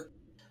designer,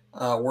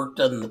 worked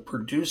on The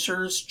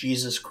Producers,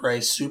 Jesus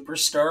Christ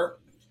Superstar,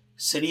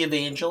 City of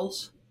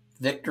Angels,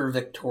 Victor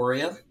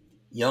Victoria,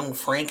 Young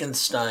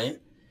Frankenstein,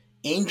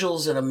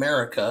 Angels in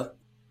America,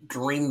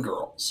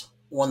 Dreamgirls.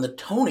 Won the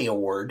Tony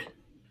Award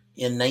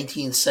in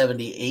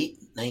 1978,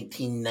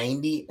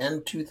 1990,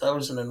 and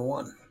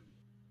 2001.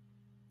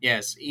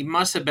 Yes, he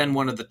must have been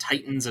one of the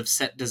titans of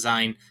set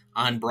design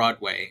on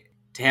Broadway.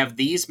 To have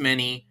these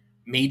many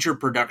major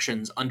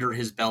productions under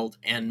his belt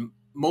and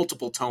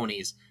multiple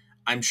Tonys,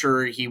 I'm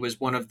sure he was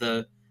one of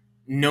the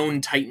known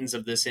titans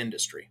of this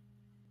industry.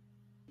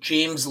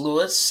 James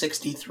Lewis,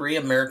 63,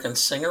 American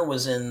singer,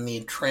 was in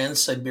the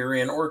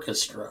Trans-Siberian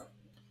Orchestra.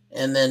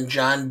 And then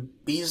John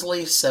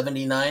Beasley,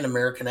 79,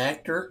 American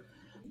actor,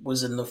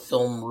 was in the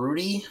film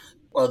Rudy,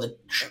 or the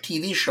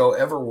TV show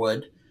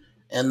Everwood,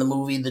 and the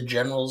movie The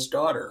General's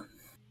Daughter.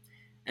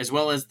 As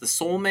well as The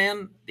Soul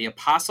Man, The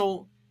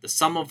Apostle, The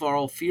Sum of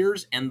All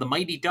Fears, and The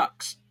Mighty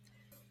Ducks.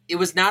 It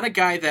was not a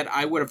guy that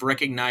I would have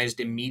recognized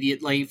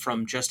immediately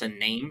from just a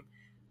name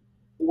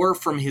or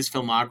from his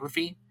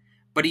filmography,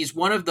 but he's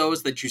one of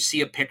those that you see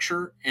a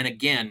picture, and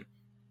again,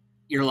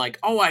 you're like,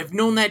 oh, I've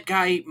known that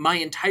guy my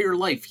entire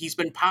life. He's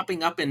been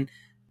popping up in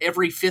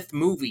every fifth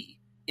movie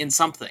in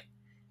something.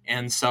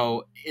 And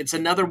so it's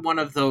another one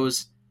of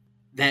those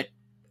that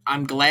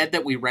I'm glad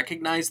that we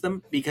recognize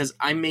them, because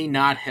I may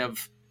not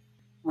have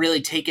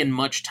really taken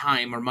much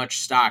time or much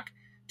stock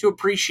to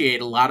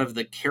appreciate a lot of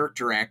the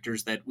character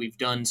actors that we've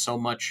done so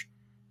much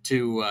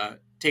to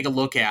take a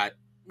look at,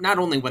 not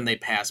only when they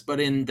pass, but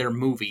in their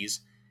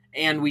movies.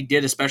 And we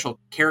did a special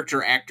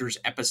character actors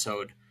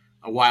episode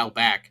a while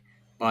back,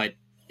 but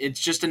it's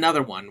just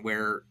another one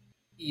where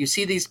you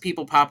see these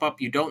people pop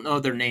up, you don't know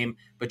their name,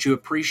 but you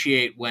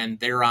appreciate when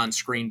they're on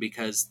screen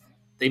because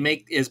they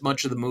make as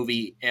much of the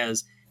movie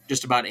as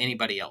just about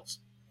anybody else.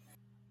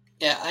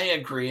 Yeah, I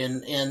agree.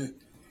 And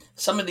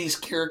some of these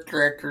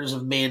character actors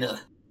have made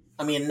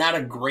not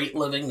a great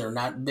living. They're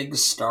not big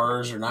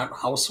stars. They're not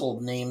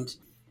household names.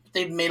 But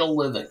they've made a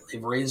living.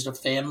 They've raised a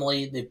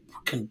family. They've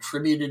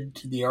contributed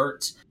to the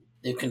arts.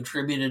 They've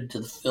contributed to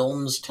the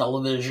films,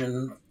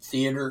 television,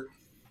 theater,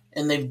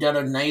 and they've done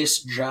a nice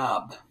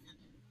job.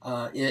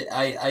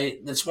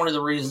 That's one of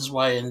the reasons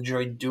why I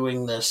enjoyed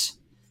doing this,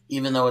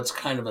 even though it's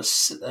kind of a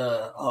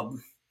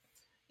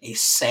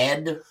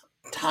sad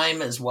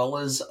time as well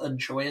as a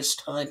joyous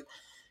time.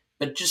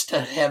 But just to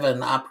have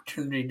an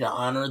opportunity to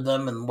honor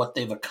them and what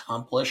they've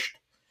accomplished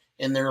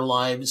in their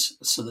lives,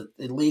 so that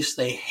at least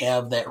they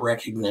have that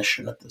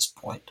recognition at this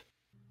point.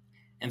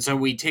 And so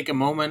we take a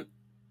moment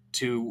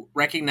to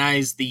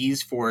recognize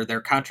these for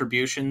their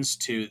contributions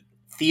to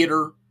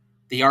theater,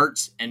 the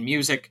arts, and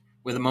music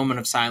with a moment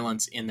of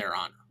silence in their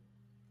honor.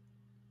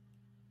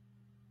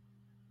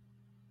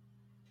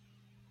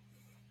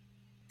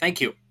 Thank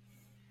you.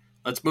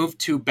 Let's move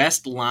to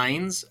best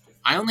lines.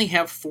 I only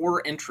have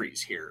 4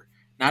 entries here.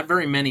 Not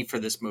very many for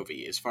this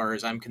movie, as far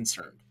as I'm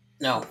concerned.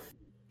 No.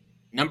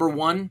 Number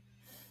 1,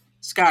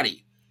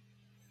 Scotty,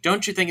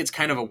 don't you think it's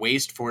kind of a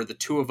waste for the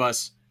two of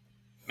us,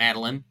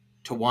 Madeline,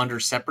 to wander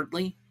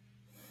separately?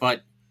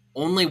 But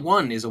only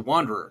one is a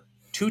wanderer.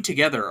 2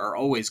 together are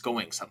always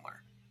going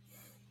somewhere.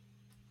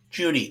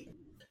 Judy,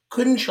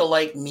 couldn't you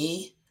like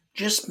me,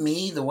 just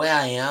me, the way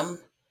I am?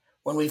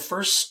 When we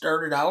first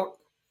started out,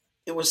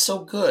 it was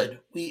so good.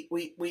 We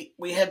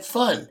had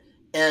fun.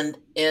 And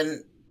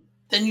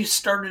then you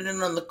started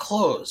in on the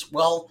clothes.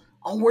 Well,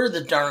 I'll wear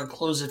the darn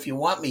clothes if you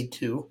want me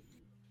to.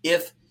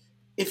 If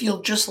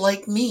you'll just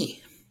like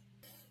me.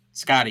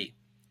 Scotty,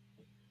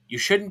 you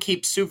shouldn't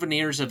keep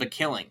souvenirs of a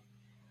killing.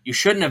 You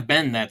shouldn't have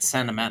been that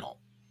sentimental.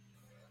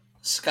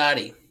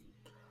 Scotty,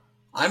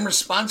 I'm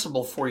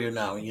responsible for you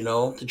now, you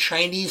know. The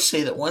Chinese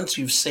say that once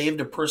you've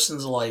saved a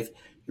person's life,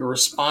 you're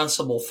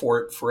responsible for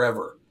it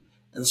forever.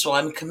 And so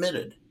I'm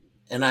committed,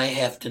 and I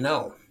have to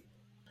know.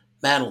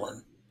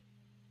 Madeline,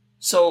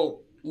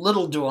 so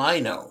little do I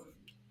know.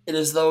 It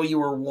is though you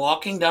were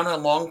walking down a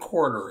long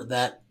corridor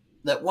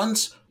that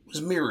once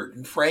was mirrored,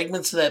 and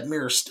fragments of that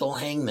mirror still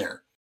hang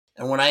there.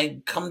 And when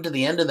I come to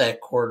the end of that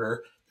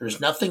corridor,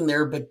 there's nothing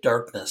there but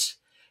darkness.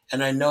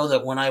 And I know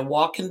that when I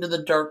walk into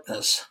the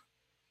darkness,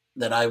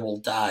 that I will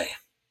die.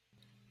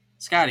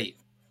 Scotty,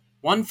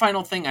 One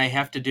final thing I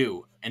have to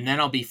do, and then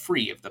I'll be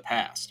free of the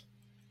past.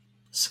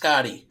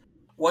 Scotty,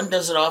 one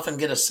doesn't often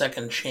get a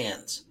second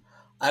chance.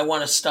 I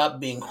want to stop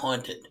being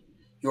haunted.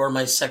 You're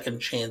my second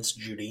chance,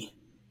 Judy.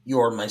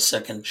 You're my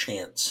second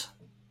chance.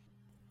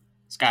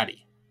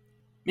 Scotty.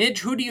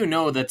 Midge, who do you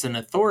know that's an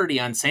authority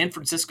on San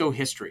Francisco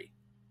history?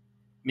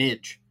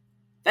 Midge.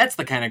 That's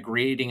the kind of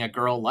greeting a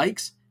girl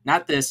likes.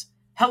 Not this,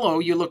 hello,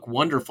 you look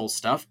wonderful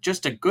stuff.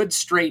 Just a good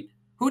straight,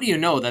 who do you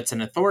know that's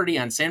an authority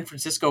on San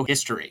Francisco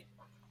history?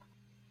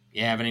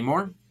 You have any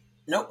more?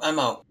 Nope, I'm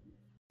out.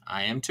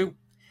 I am too.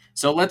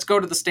 So let's go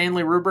to the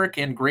Stanley rubric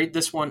and grade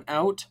this one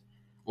out.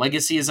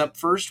 Legacy is up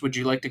first. Would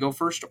you like to go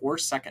first or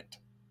second?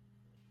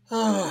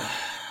 Go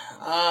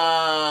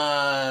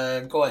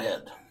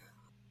ahead.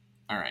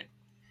 All right.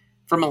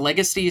 From a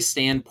legacy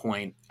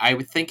standpoint, I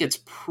would think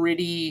it's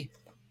pretty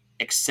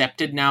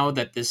accepted now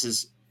that this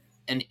is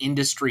an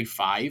industry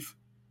 5,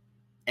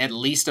 at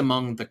least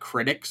among the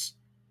critics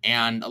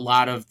and a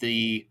lot of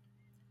the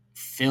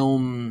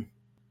film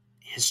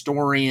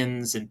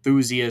historians,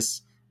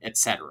 enthusiasts,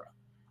 etc.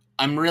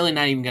 I'm really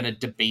not even going to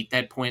debate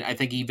that point. I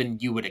think even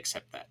you would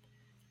accept that.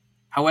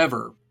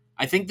 However,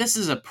 I think this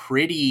is a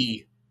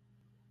pretty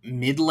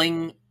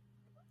middling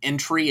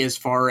entry as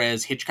far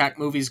as Hitchcock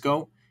movies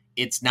go.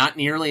 It's not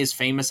nearly as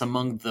famous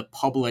among the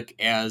public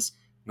as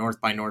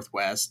North by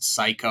Northwest,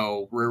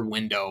 Psycho, Rear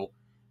Window.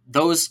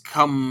 Those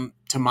come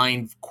to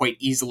mind quite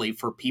easily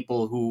for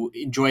people who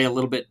enjoy a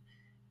little bit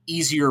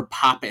easier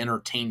pop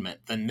entertainment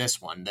than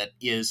this one, that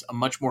is a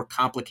much more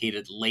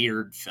complicated,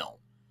 layered film.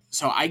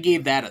 So I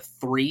gave that a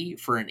 3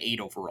 for an 8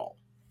 overall.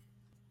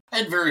 I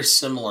had very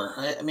similar.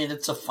 I mean,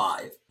 it's a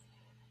 5.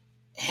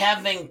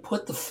 Having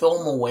put the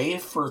film away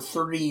for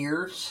 30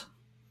 years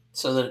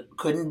so that it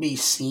couldn't be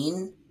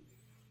seen,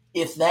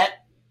 if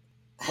that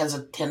has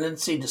a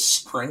tendency to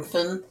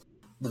strengthen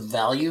the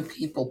value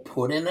people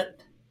put in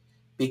it,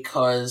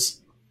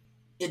 because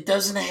it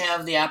doesn't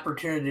have the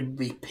opportunity to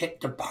be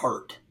picked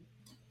apart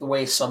the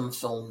way some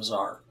films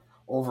are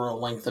over a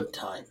length of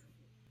time.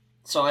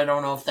 So I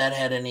don't know if that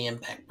had any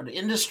impact. But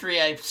industry,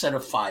 I set a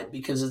 5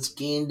 because it's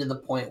gained to the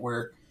point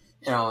where,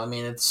 I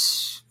mean,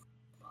 it's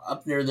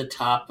up near the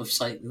top of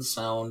Sight and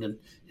Sound and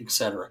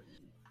etc.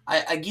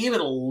 I gave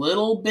it a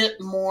little bit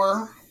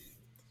more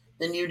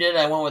than you did.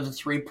 I went with a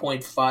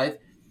 3.5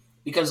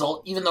 because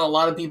even though a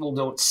lot of people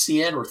don't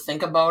see it or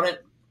think about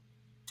it,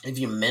 if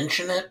you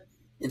mention it,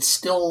 it's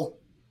still,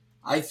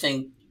 I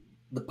think,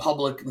 the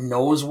public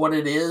knows what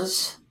it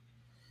is.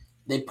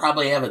 They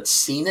probably haven't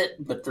seen it,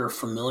 but they're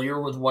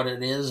familiar with what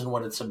it is and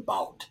what it's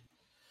about.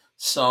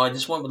 So I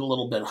just went with a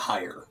little bit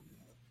higher.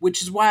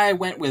 Which is why I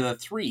went with a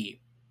 3,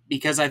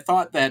 because I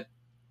thought that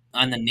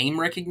on the name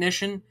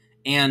recognition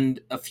and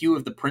a few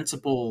of the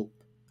principal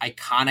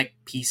iconic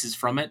pieces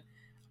from it,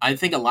 I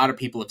think a lot of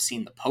people have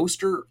seen the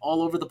poster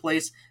all over the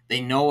place.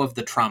 They know of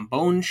the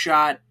trombone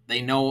shot.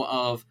 They know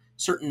of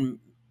certain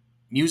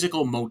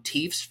musical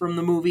motifs from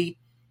the movie.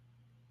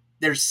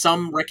 There's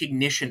some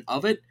recognition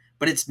of it,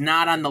 but it's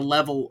not on the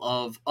level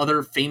of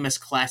other famous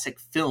classic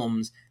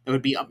films that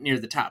would be up near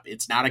the top.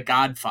 It's not a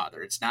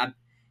Godfather. It's not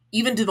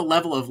even to the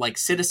level of like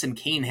Citizen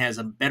Kane has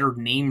a better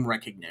name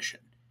recognition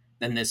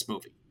than this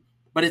movie.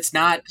 But it's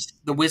not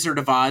The Wizard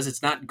of Oz.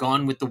 It's not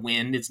Gone with the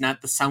Wind. It's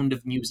not The Sound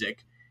of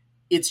Music.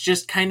 It's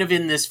just kind of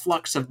in this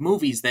flux of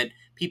movies that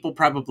people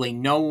probably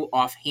know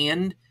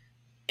offhand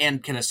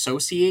and can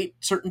associate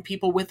certain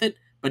people with it,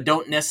 but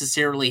don't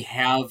necessarily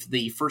have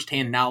the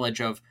firsthand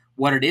knowledge of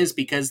what it is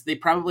because they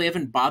probably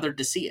haven't bothered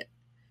to see it.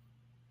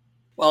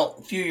 Well,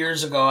 a few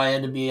years ago, I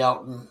had to be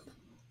out in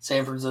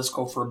San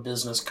Francisco for a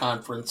business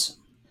conference.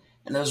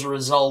 And as a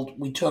result,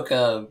 we took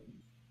a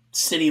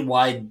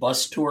citywide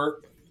bus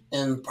tour.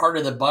 And part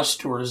of the bus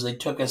tours, they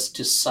took us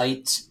to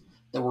sites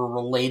that were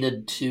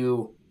related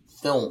to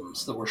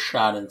films that were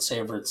shot in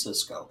San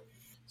Francisco.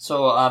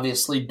 So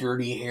obviously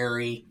Dirty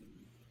Harry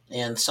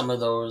and some of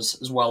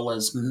those, as well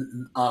as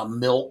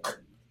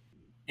Milk.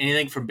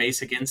 Anything from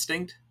Basic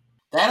Instinct?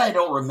 That I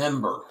don't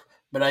remember,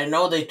 but I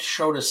know they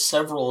showed us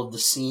several of the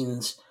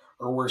scenes,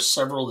 or where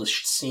several of the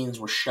scenes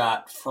were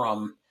shot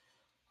from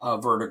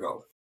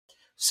Vertigo.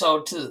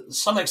 So to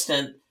some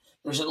extent,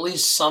 there's at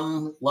least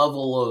some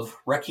level of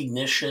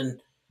recognition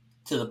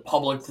to the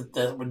public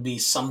that would be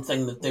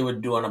something that they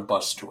would do on a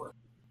bus tour.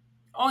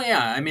 Oh,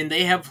 yeah. I mean,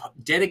 they have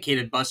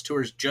dedicated bus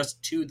tours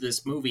just to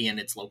this movie and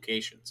its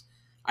locations.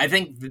 I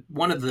think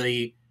one of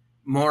the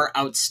more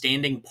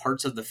outstanding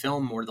parts of the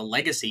film or the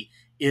legacy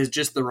is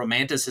just the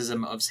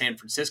romanticism of San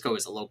Francisco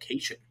as a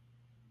location.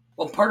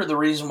 Well, part of the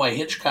reason why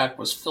Hitchcock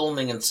was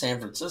filming in San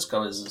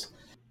Francisco is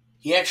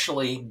he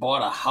actually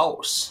bought a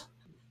house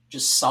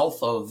just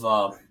south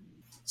of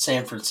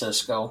San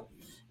Francisco.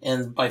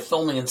 And by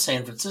filming in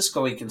San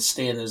Francisco, he could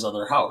stay in his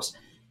other house.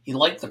 He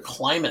liked the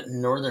climate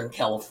in Northern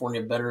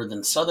California better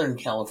than Southern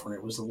California.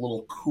 It was a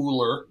little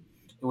cooler.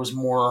 It was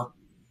more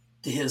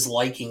to his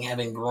liking,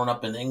 having grown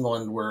up in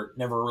England where it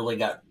never really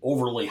got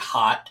overly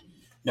hot,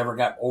 never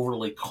got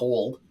overly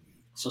cold.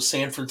 So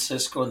San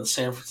Francisco and the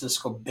San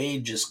Francisco Bay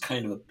just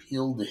kind of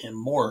appealed to him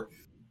more.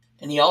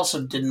 and he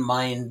also didn't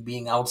mind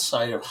being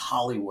outside of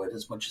Hollywood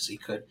as much as he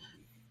could.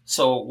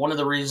 So one of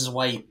the reasons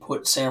why he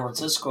put San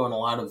Francisco in a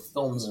lot of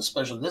films,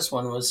 especially this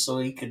one, was so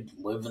he could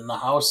live in the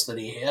house that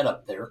he had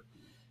up there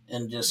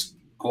and just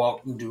go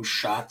out and do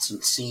shots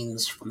and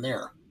scenes from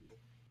there.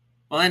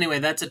 Well, anyway,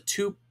 that's a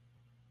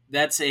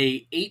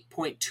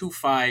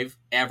 8.25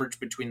 average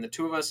between the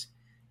two of us.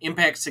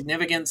 Impact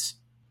significance.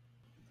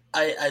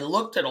 I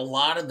looked at a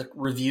lot of the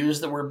reviews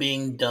that were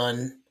being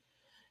done,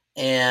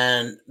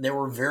 and they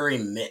were very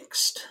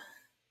mixed.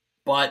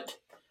 But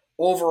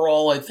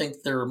overall, I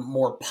think they're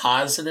more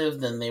positive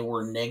than they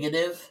were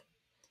negative.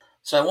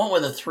 So I went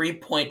with a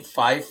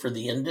 3.5 for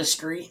the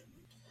industry,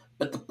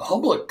 but the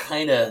public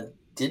kind of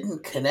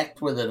didn't connect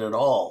with it at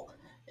all.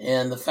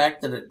 And the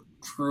fact that it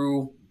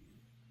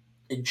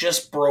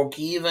just broke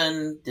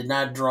even, did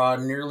not draw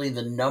nearly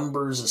the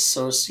numbers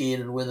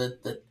associated with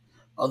it that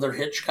other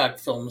Hitchcock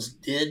films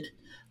did.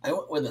 I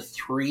went with a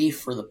 3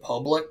 for the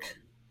public.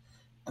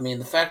 I mean,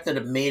 the fact that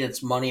it made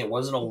its money, it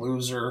wasn't a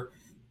loser,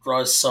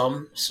 draws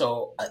some.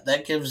 So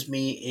that gives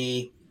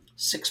me a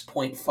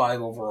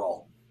 6.5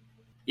 overall.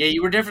 Yeah,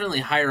 you were definitely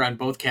higher on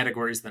both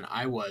categories than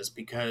I was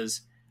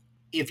because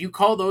if you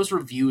call those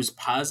reviews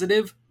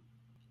positive,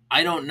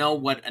 I don't know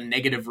what a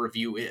negative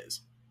review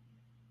is.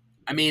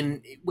 I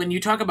mean, when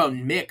you talk about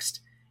mixed,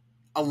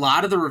 a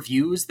lot of the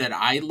reviews that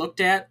I looked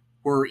at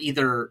were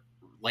either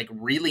like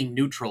really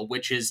neutral,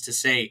 which is to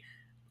say,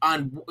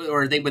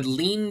 or they would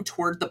lean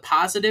toward the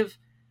positive,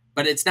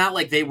 but it's not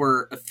like they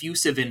were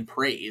effusive in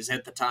praise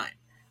at the time.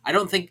 I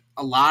don't think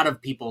a lot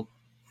of people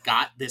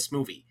got this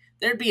movie.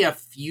 There'd be a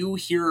few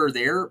here or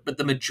there, but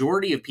the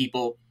majority of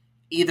people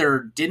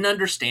either didn't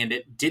understand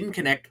it, didn't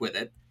connect with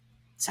it,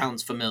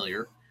 sounds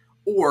familiar,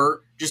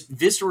 or just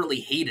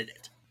viscerally hated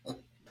it.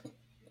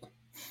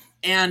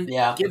 And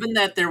Yeah, given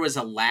that there was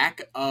a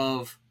lack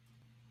of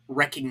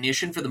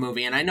recognition for the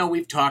movie, and I know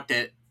we've talked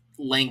at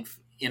length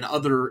in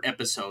other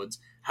episodes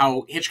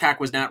how Hitchcock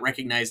was not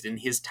recognized in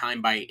his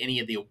time by any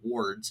of the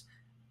awards,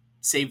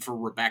 save for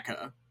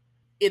Rebecca.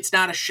 It's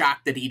not a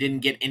shock that he didn't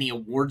get any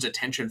awards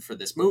attention for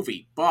this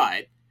movie,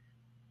 but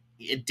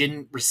it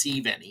didn't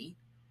receive any,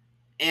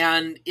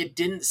 and it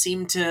didn't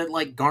seem to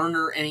like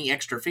garner any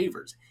extra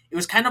favors. It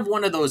was kind of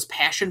one of those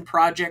passion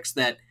projects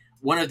that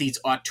one of these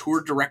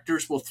auteur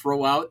directors will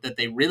throw out that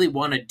they really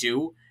want to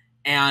do,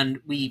 and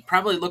we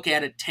probably look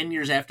at it 10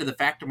 years after the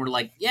fact and we're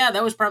like, yeah,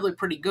 that was probably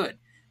pretty good.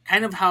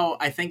 Kind of how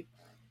I think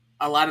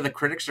a lot of the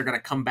critics are going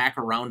to come back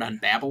around on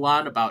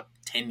Babylon about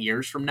 10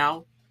 years from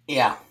now,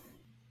 yeah,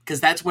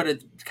 because that's what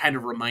it kind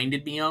of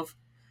reminded me of,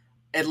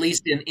 at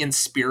least in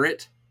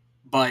spirit.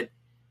 But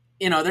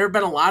there have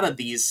been a lot of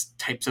these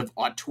types of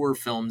auteur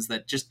films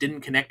that just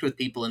didn't connect with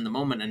people in the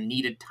moment and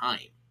needed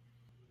time.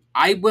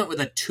 I went with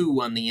a 2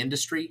 on the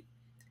industry.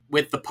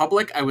 With the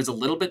public, I was a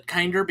little bit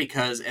kinder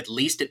because at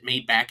least it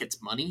made back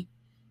its money.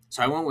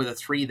 So I went with a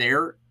 3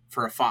 there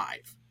for a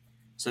 5.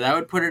 So that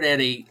would put it at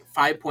a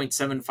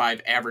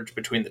 5.75 average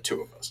between the two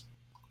of us.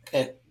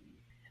 okay,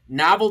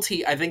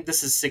 Novelty, I think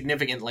this is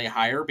significantly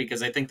higher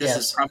because I think this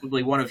is yes.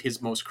 probably one of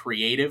his most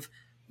creative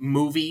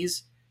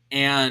movies.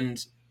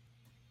 And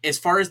as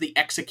far as the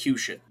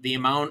execution, the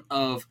amount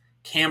of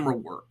camera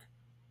work,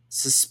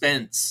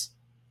 suspense,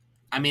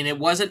 I mean, it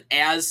wasn't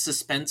as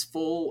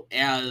suspenseful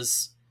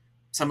as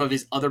some of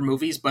his other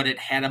movies, but it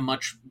had a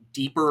much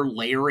deeper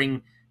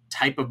layering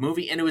type of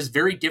movie, and it was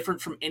very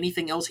different from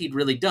anything else he'd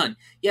really done.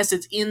 Yes,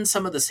 it's in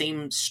some of the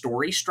same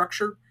story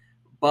structure,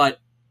 but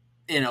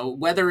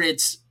whether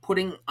it's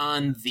putting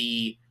on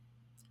the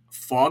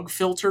fog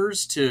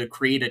filters to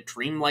create a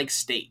dreamlike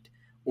state,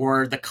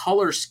 or the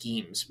color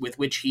schemes with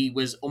which he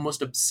was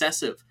almost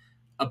obsessive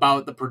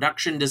about the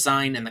production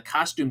design and the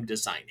costume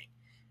designing.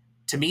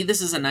 To me,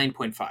 this is a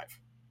 9.5.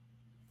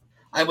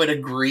 I would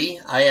agree.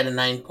 I had a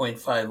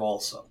 9.5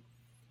 also.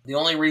 The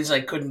only reason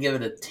I couldn't give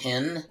it a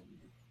 10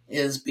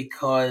 is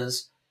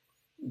because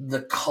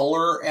the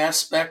color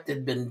aspect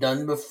had been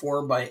done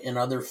before by in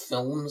other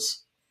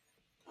films,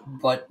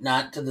 but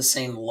not to the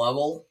same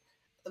level.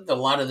 A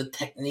lot of the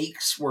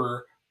techniques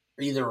were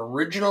either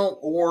original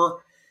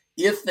or,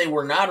 if they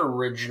were not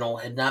original,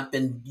 had not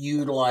been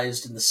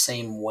utilized in the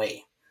same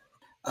way.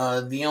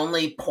 The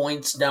only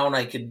points down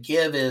I could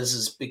give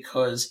is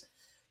because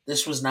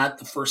this was not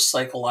the first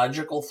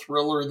psychological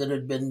thriller that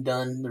had been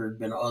done. There had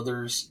been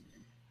others,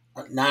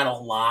 not a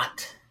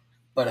lot,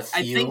 but a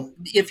I think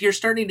few. if you're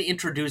starting to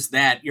introduce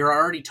that, you're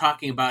already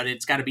talking about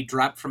it's got to be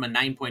dropped from a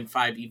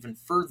 9.5 even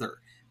further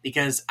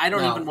because I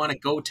don't even No, want to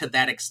go to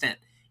that extent.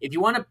 If you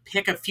want to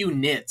pick a few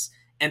nits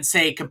and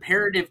say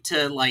comparative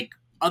to like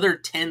other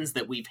 10s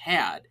that we've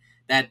had,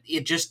 that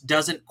it just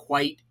doesn't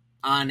quite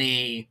on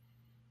a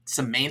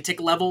semantic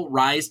level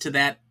rise to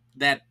that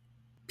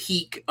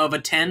peak of a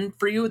 10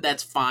 for you,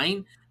 that's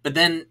fine. But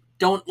then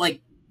don't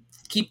like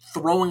keep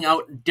throwing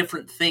out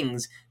different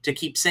things to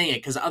keep saying it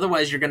because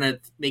otherwise you're going to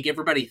make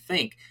everybody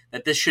think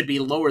that this should be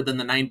lower than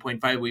the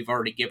 9.5 we've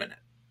already given it.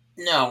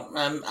 no,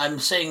 I'm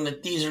saying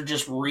that these are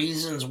just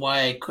reasons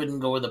why I couldn't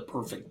go with a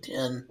perfect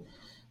 10.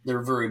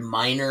 They're very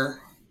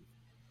minor,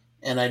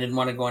 and I didn't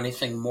want to go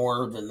anything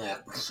more than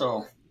that.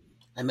 So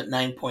I'm at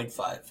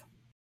 9.5.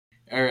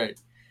 All right.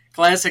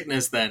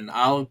 Classicness, then.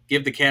 I'll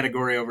give the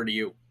category over to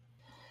you.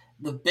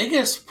 The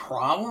biggest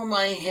problem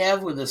I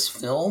have with this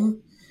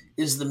film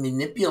is the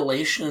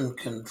manipulation and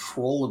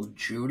control of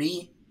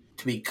Judy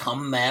to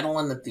become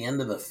Madeline at the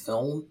end of the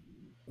film,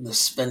 the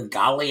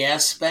Svengali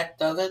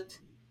aspect of it.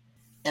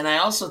 And I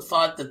also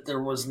thought that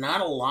there was not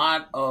a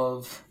lot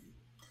of,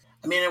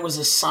 I mean, it was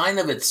a sign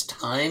of its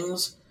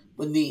times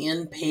with the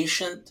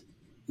inpatient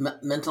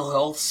mental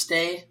health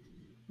stay,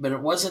 but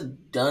it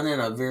wasn't done in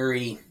a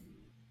very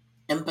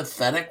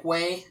empathetic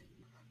way.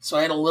 So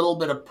I had a little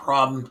bit of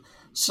problem.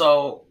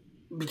 So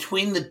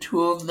between the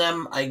two of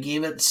them, I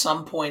gave it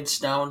some points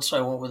down, so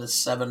I went with a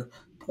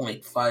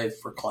 7.5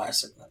 for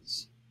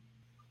classicness.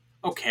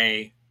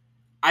 Okay.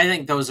 I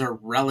think those are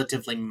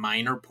relatively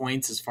minor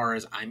points as far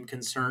as I'm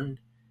concerned.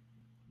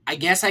 I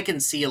guess I can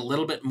see a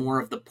little bit more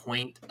of the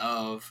point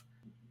of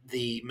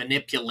the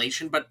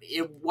manipulation, but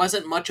it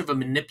wasn't much of a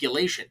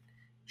manipulation.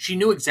 She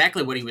knew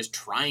exactly what he was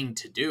trying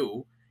to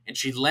do, and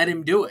she let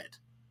him do it.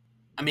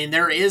 I mean,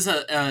 there is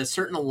a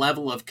certain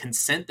level of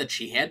consent that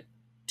she had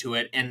to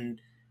it,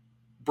 and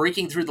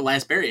breaking through the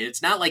last barrier.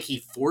 It's not like he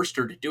forced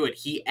her to do it.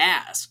 He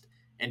asked,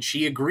 and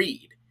she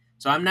agreed.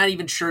 So I'm not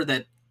even sure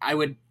that I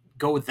would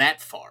go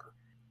that far.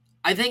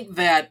 I think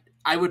that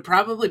I would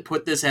probably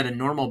put this at a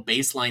normal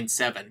baseline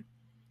 7,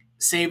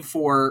 save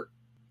for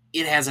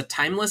it has a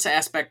timeless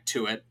aspect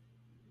to it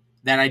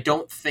that I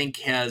don't think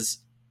has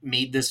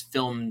made this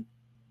film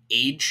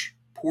age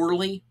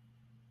poorly.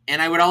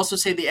 And I would also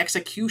say the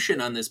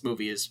execution on this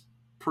movie is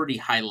pretty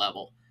high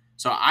level.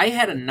 So I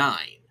had a 9.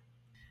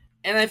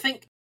 And I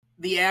think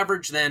the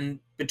average then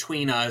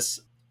between us,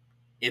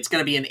 it's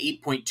going to be an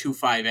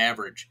 8.25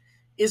 average,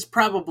 is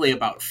probably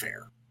about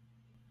fair.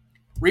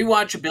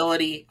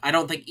 Rewatchability, I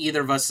don't think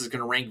either of us is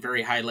going to rank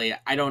very highly.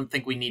 I don't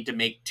think we need to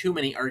make too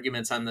many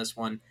arguments on this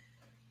one.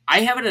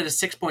 I have it at a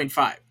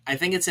 6.5. I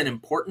think it's an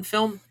important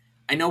film.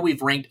 I know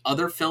we've ranked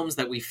other films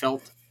that we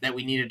felt that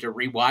we needed to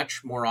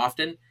rewatch more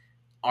often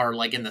are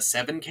like in the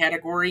 7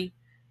 category,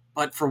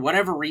 but for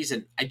whatever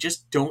reason, I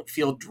just don't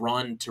feel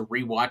drawn to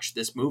rewatch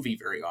this movie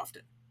very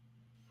often.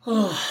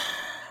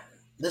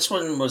 This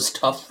one was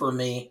tough for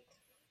me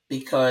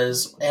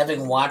because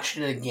having watched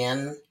it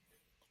again,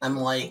 I'm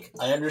like,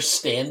 I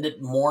understand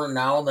it more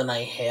now than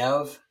I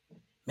have.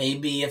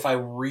 Maybe if I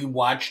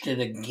rewatched it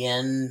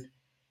again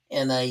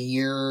in a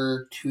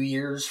year, 2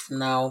 years from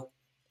now,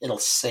 it'll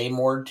say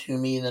more to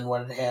me than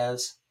what it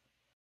has.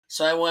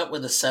 So I went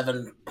with a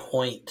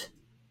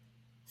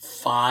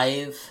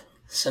 7.5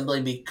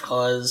 simply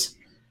because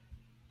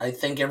I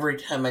think every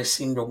time I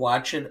seem to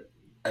watch it,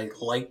 I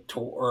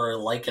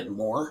like it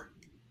more.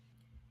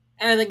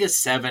 And I think a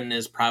 7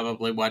 is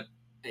probably what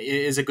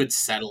is a good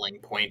settling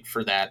point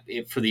for that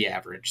for the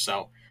average.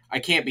 So I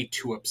can't be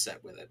too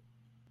upset with it.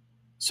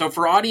 So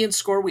for audience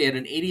score, we had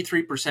an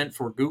 83%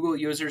 for Google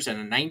users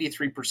and a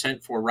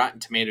 93% for Rotten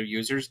Tomato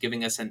users,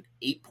 giving us an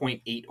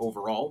 8.8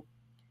 overall.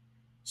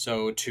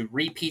 So to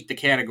repeat the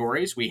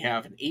categories, we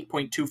have an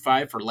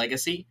 8.25 for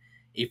legacy,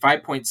 a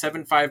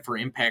 5.75 for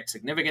impact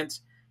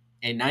significance,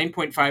 a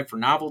 9.5 for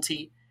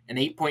novelty, an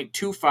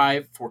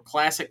 8.25 for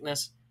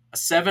classicness, a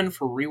 7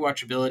 for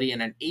rewatchability,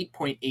 and an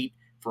 8.8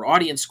 for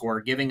audience score,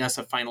 giving us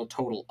a final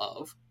total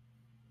of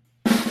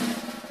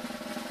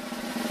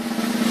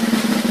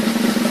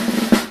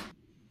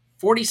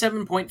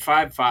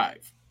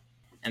 47.55.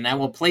 And that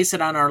will place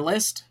it on our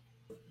list,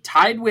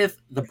 tied with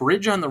The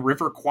Bridge on the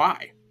River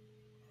Kwai.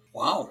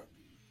 Wow.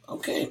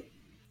 Okay.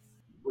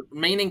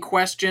 Remaining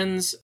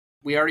questions,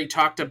 we already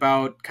talked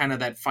about kind of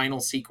that final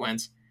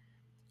sequence.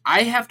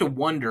 I have to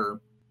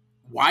wonder,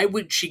 why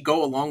would she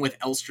go along with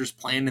Elster's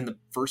plan in the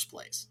first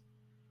place?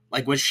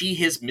 Like, was she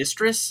his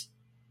mistress?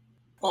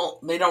 Well,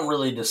 they don't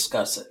really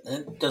discuss it.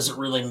 It doesn't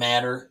really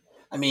matter.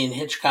 I mean,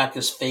 Hitchcock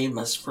is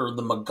famous for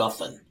the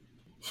MacGuffin.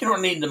 You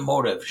don't need the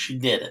motive. She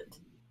did it.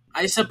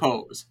 I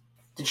suppose.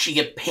 Did she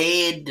get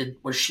paid?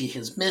 Was she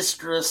his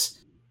mistress?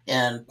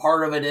 And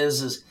part of it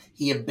is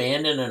he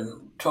abandoned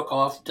and took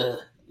off to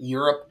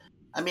Europe.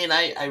 I mean,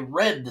 I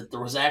read that there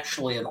was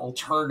actually an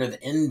alternative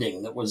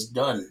ending that was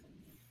done,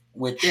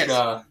 which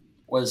Yes.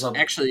 was a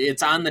Actually,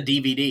 it's on the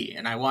DVD,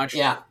 and I watched it.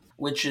 yeah,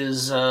 which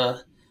is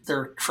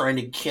they're trying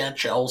to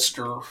catch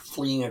Elster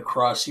fleeing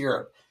across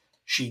Europe.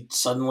 She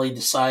suddenly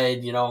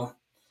decided,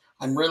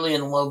 I'm really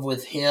in love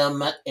with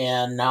him,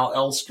 and now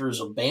Elster's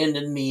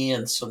abandoned me,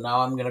 and so now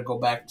I'm going to go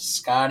back to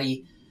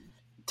Scotty.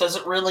 Does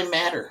it really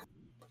matter?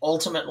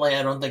 Ultimately,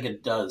 I don't think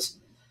it does.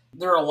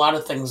 There are a lot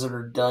of things that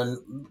are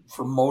done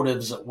for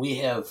motives that we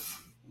have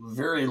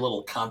very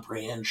little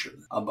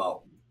comprehension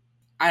about.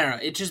 I don't know.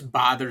 It just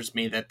bothers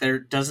me that there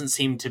doesn't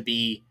seem to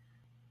be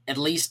at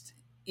least,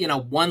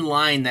 one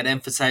line that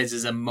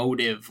emphasizes a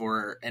motive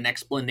or an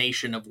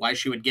explanation of why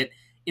she would get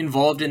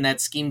involved in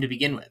that scheme to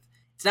begin with.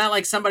 It's not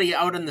like somebody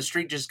out on the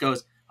street just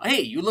goes,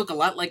 "Hey, you look a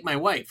lot like my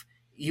wife.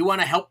 You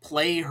want to help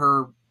play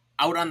her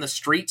out on the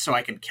street so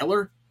I can kill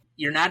her?"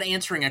 You're not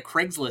answering a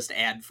Craigslist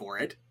ad for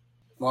it,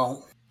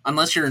 Well,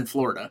 unless you're in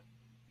Florida.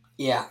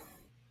 yeah.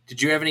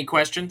 Did you have any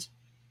questions?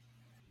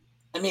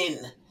 I mean,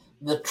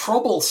 the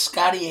trouble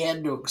Scotty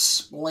had to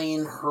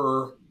explain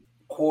her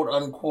quote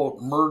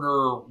unquote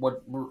murder,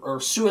 what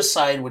or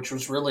suicide, which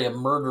was really a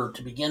murder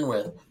to begin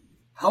with.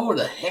 How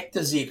the heck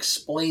does he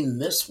explain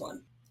this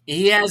one?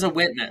 He has a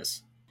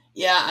witness.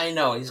 Yeah, I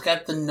know he's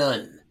got the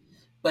nun,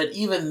 but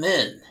even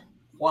then,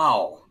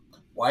 wow,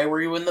 why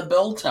were you in the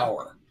bell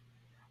tower?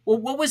 Well,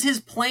 what was his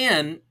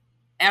plan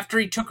after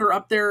he took her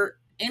up there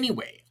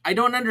anyway? I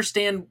don't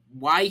understand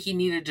why he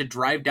needed to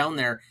drive down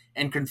there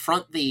and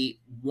confront the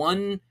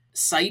one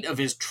site of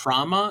his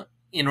trauma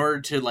in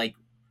order to like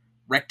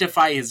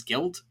rectify his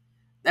guilt.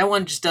 That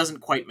one just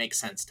doesn't quite make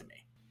sense to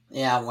me.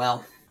 Yeah,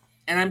 well,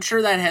 And I'm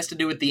sure that has to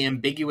do with the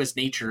ambiguous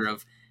nature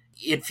of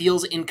it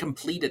feels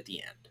incomplete at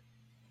the end.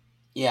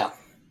 yeah,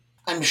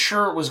 I'm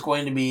sure it was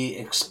going to be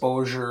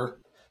exposure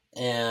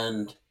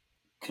and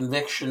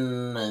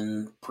conviction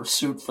and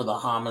pursuit for the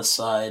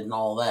homicide and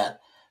all that.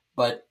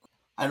 But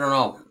I don't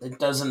know. It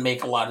doesn't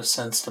make a lot of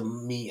sense to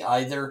me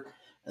either.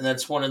 And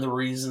that's one of the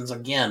reasons,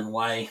 again,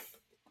 why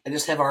I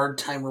just have a hard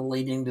time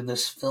relating to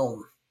this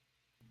film.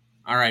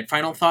 All right,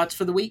 final thoughts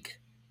for the week?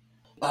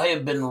 I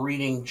have been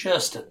reading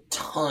just a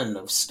ton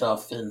of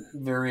stuff in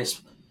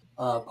various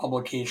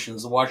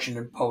publications: the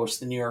Washington Post,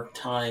 the New York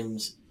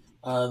Times,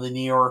 the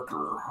New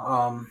Yorker,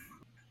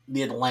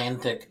 the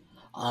Atlantic,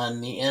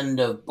 on the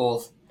end of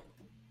both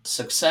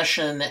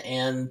Succession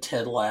and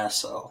Ted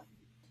Lasso.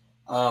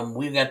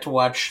 We got to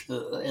watch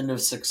the end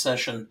of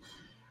Succession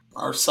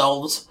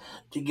ourselves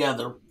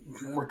together.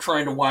 We're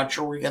trying to watch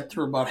it. We got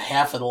through about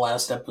half of the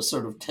last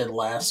episode of Ted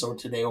Lasso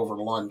today over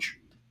lunch.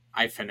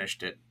 I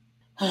finished it.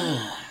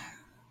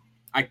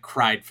 I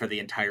cried for the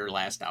entire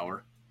last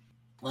hour.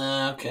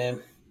 Okay.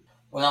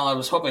 Well, I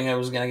was hoping I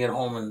was going to get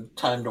home in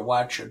time to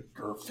watch it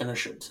or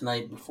finish it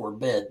tonight before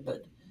bed,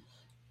 but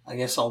I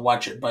guess I'll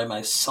watch it by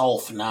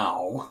myself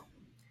now.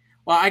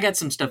 Well, I got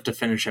some stuff to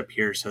finish up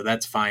here, so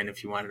that's fine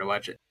if you wanted to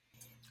watch it.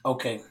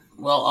 Okay.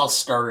 Well, I'll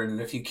start it,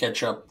 and if you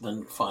catch up,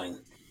 then fine.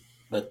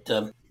 But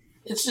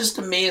it's just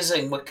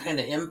amazing what kind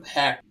of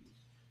impact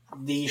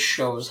these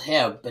shows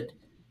have. But,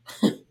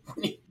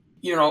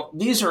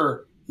 these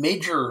are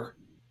major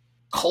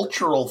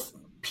cultural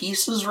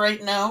pieces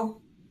right now.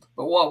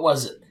 But what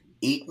was it?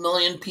 8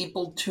 million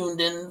people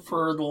tuned in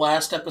for the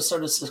last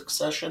episode of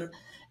Succession.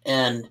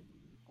 And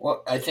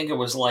what I think it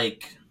was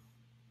like,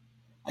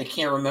 I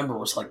can't remember, it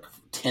was like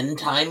 10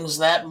 times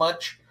that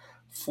much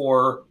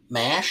for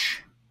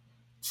MASH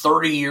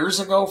 30 years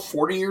ago,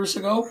 40 years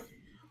ago.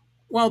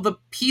 Well, the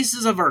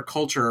pieces of our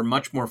culture are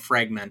much more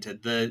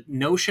fragmented. The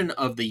notion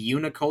of the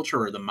uniculture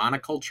or the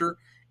monoculture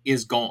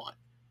is gone.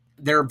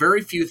 There are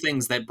very few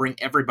things that bring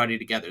everybody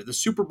together. The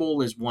Super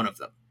Bowl is one of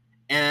them.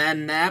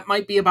 And that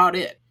might be about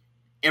it.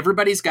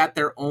 Everybody's got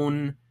their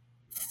own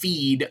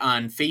feed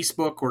on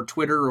Facebook or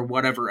Twitter or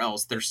whatever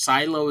else. They're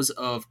silos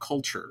of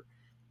culture.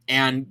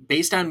 And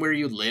based on where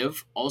you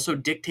live, also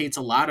dictates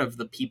a lot of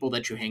the people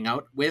that you hang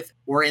out with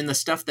or in the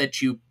stuff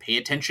that you pay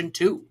attention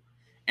to.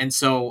 And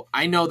so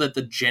I know that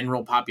the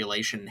general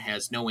population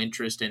has no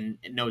interest and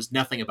knows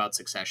nothing about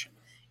Succession.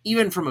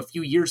 Even from a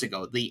few years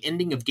ago, the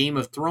ending of Game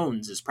of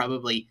Thrones is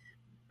probably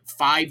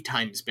 5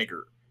 times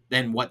bigger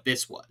than what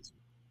this was.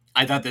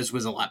 I thought this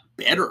was a lot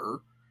better.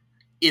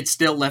 It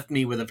still left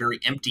me with a very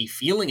empty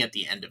feeling at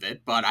the end of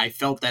it, but I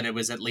felt that it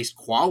was at least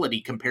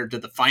quality compared to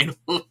the final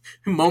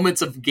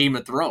moments of Game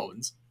of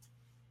Thrones.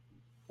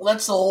 Well,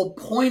 that's the whole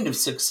point of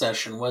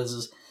Succession,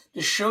 was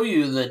to show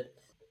you that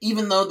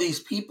even though these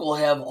people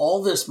have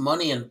all this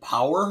money and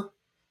power,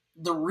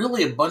 they're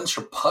really a bunch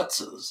of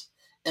putzes.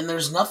 And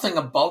there's nothing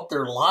about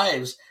their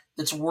lives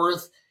that's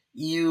worth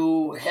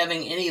you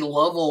having any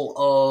level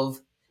of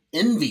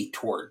envy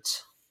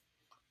towards.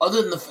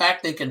 Other than the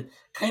fact they can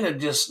kind of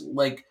just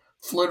like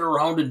flit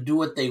around and do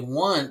what they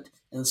want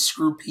and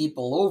screw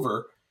people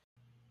over,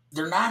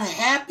 they're not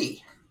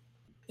happy.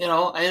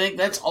 I think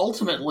that's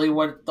ultimately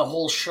what the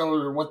whole show,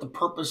 or what the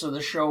purpose of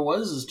the show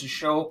was, is to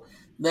show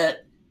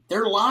that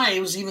their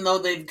lives, even though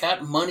they've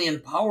got money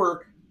and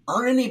power,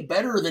 aren't any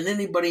better than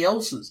anybody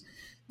else's.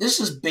 This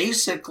is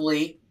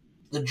basically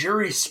the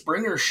Jerry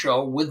Springer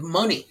show with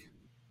money.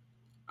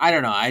 I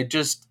don't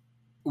know.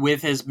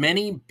 With as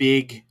many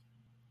big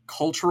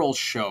cultural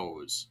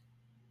shows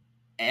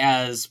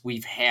as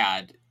we've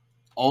had,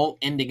 all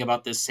ending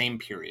about this same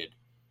period,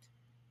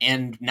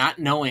 and not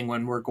knowing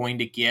when we're going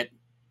to get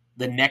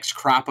the next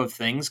crop of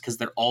things because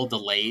they're all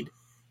delayed,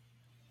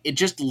 it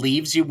just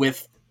leaves you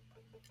with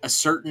a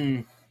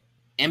certain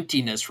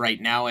emptiness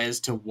right now as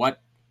to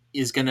what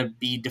is going to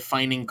be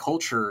defining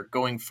culture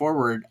going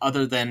forward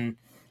other than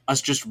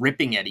us just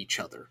ripping at each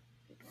other.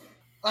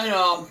 I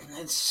know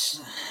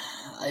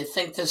I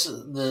think this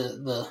is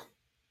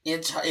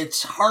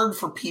it's hard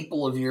for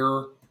people of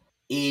your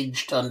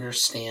age to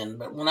understand,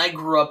 but when I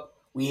grew up,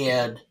 we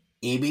had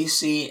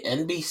ABC,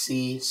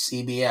 NBC,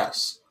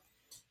 CBS.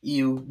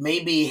 You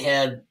maybe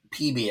had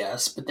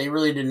PBS, but they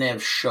really didn't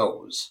have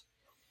shows.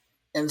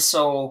 And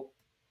so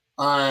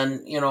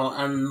on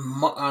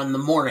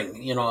the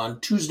morning,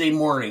 on Tuesday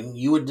morning,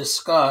 you would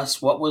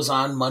discuss what was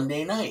on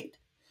Monday night.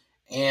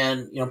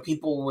 And,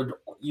 people would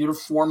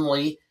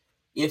uniformly,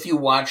 if you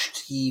watched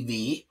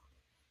TV,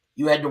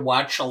 you had to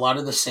watch a lot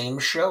of the same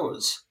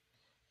shows.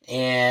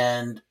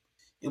 And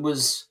it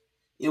was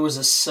it was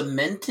a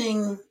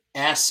cementing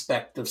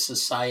aspect of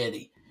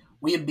society.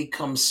 We have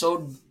become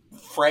so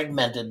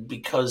fragmented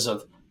because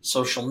of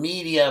social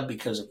media,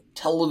 because of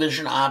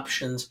television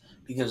options,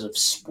 because of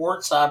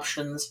sports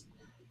options,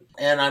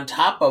 and on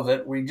top of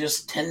it, we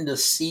just tend to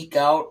seek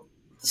out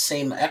the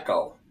same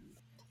echo.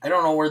 I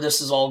don't know where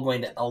this is all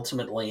going to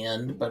ultimately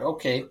end, but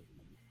okay,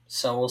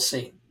 so we'll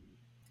see.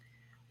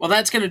 Well,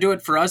 that's going to do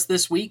it for us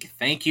this week.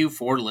 Thank you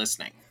for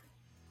listening.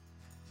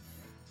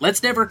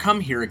 Let's never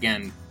come here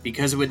again,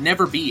 because it would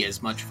never be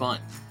as much fun.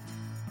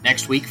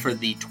 Next week, for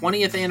the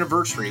 20th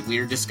anniversary, we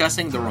are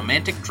discussing the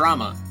romantic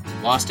drama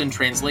Lost in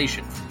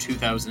Translation from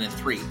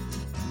 2003.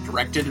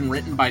 Directed and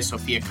written by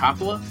Sofia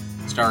Coppola,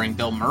 starring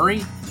Bill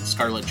Murray,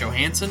 Scarlett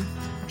Johansson,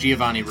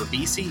 Giovanni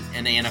Ribisi,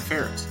 and Anna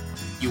Faris.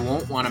 You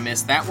won't want to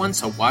miss that one,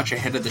 so watch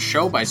ahead of the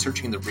show by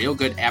searching the Real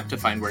Good app to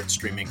find where it's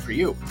streaming for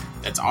you.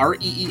 That's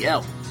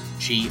REELGOOD.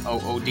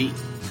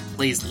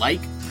 Please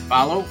like,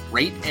 follow,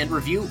 rate, and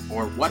review,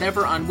 or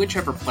whatever on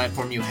whichever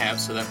platform you have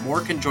so that more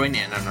can join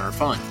in on our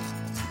fun.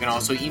 You can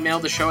also email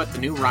the show at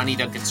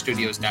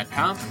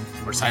thenewRonnieduncanstudios.com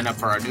or sign up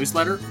for our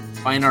newsletter,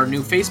 find our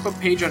new Facebook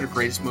page under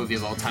Greatest Movie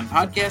of All Time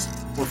Podcast,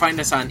 or find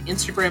us on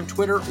Instagram,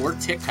 Twitter, or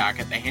TikTok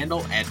at the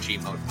handle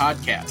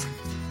 @GModePodcast.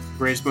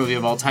 Greatest Movie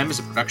of All Time is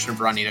a production of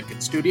Ronnie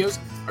Duncan Studios.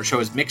 Our show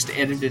is mixed,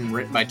 edited, and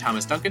written by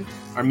Thomas Duncan.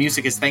 Our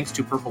music is thanks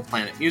to Purple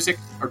Planet Music.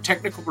 Our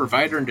technical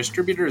provider and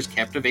distributor is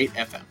Captivate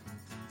FM.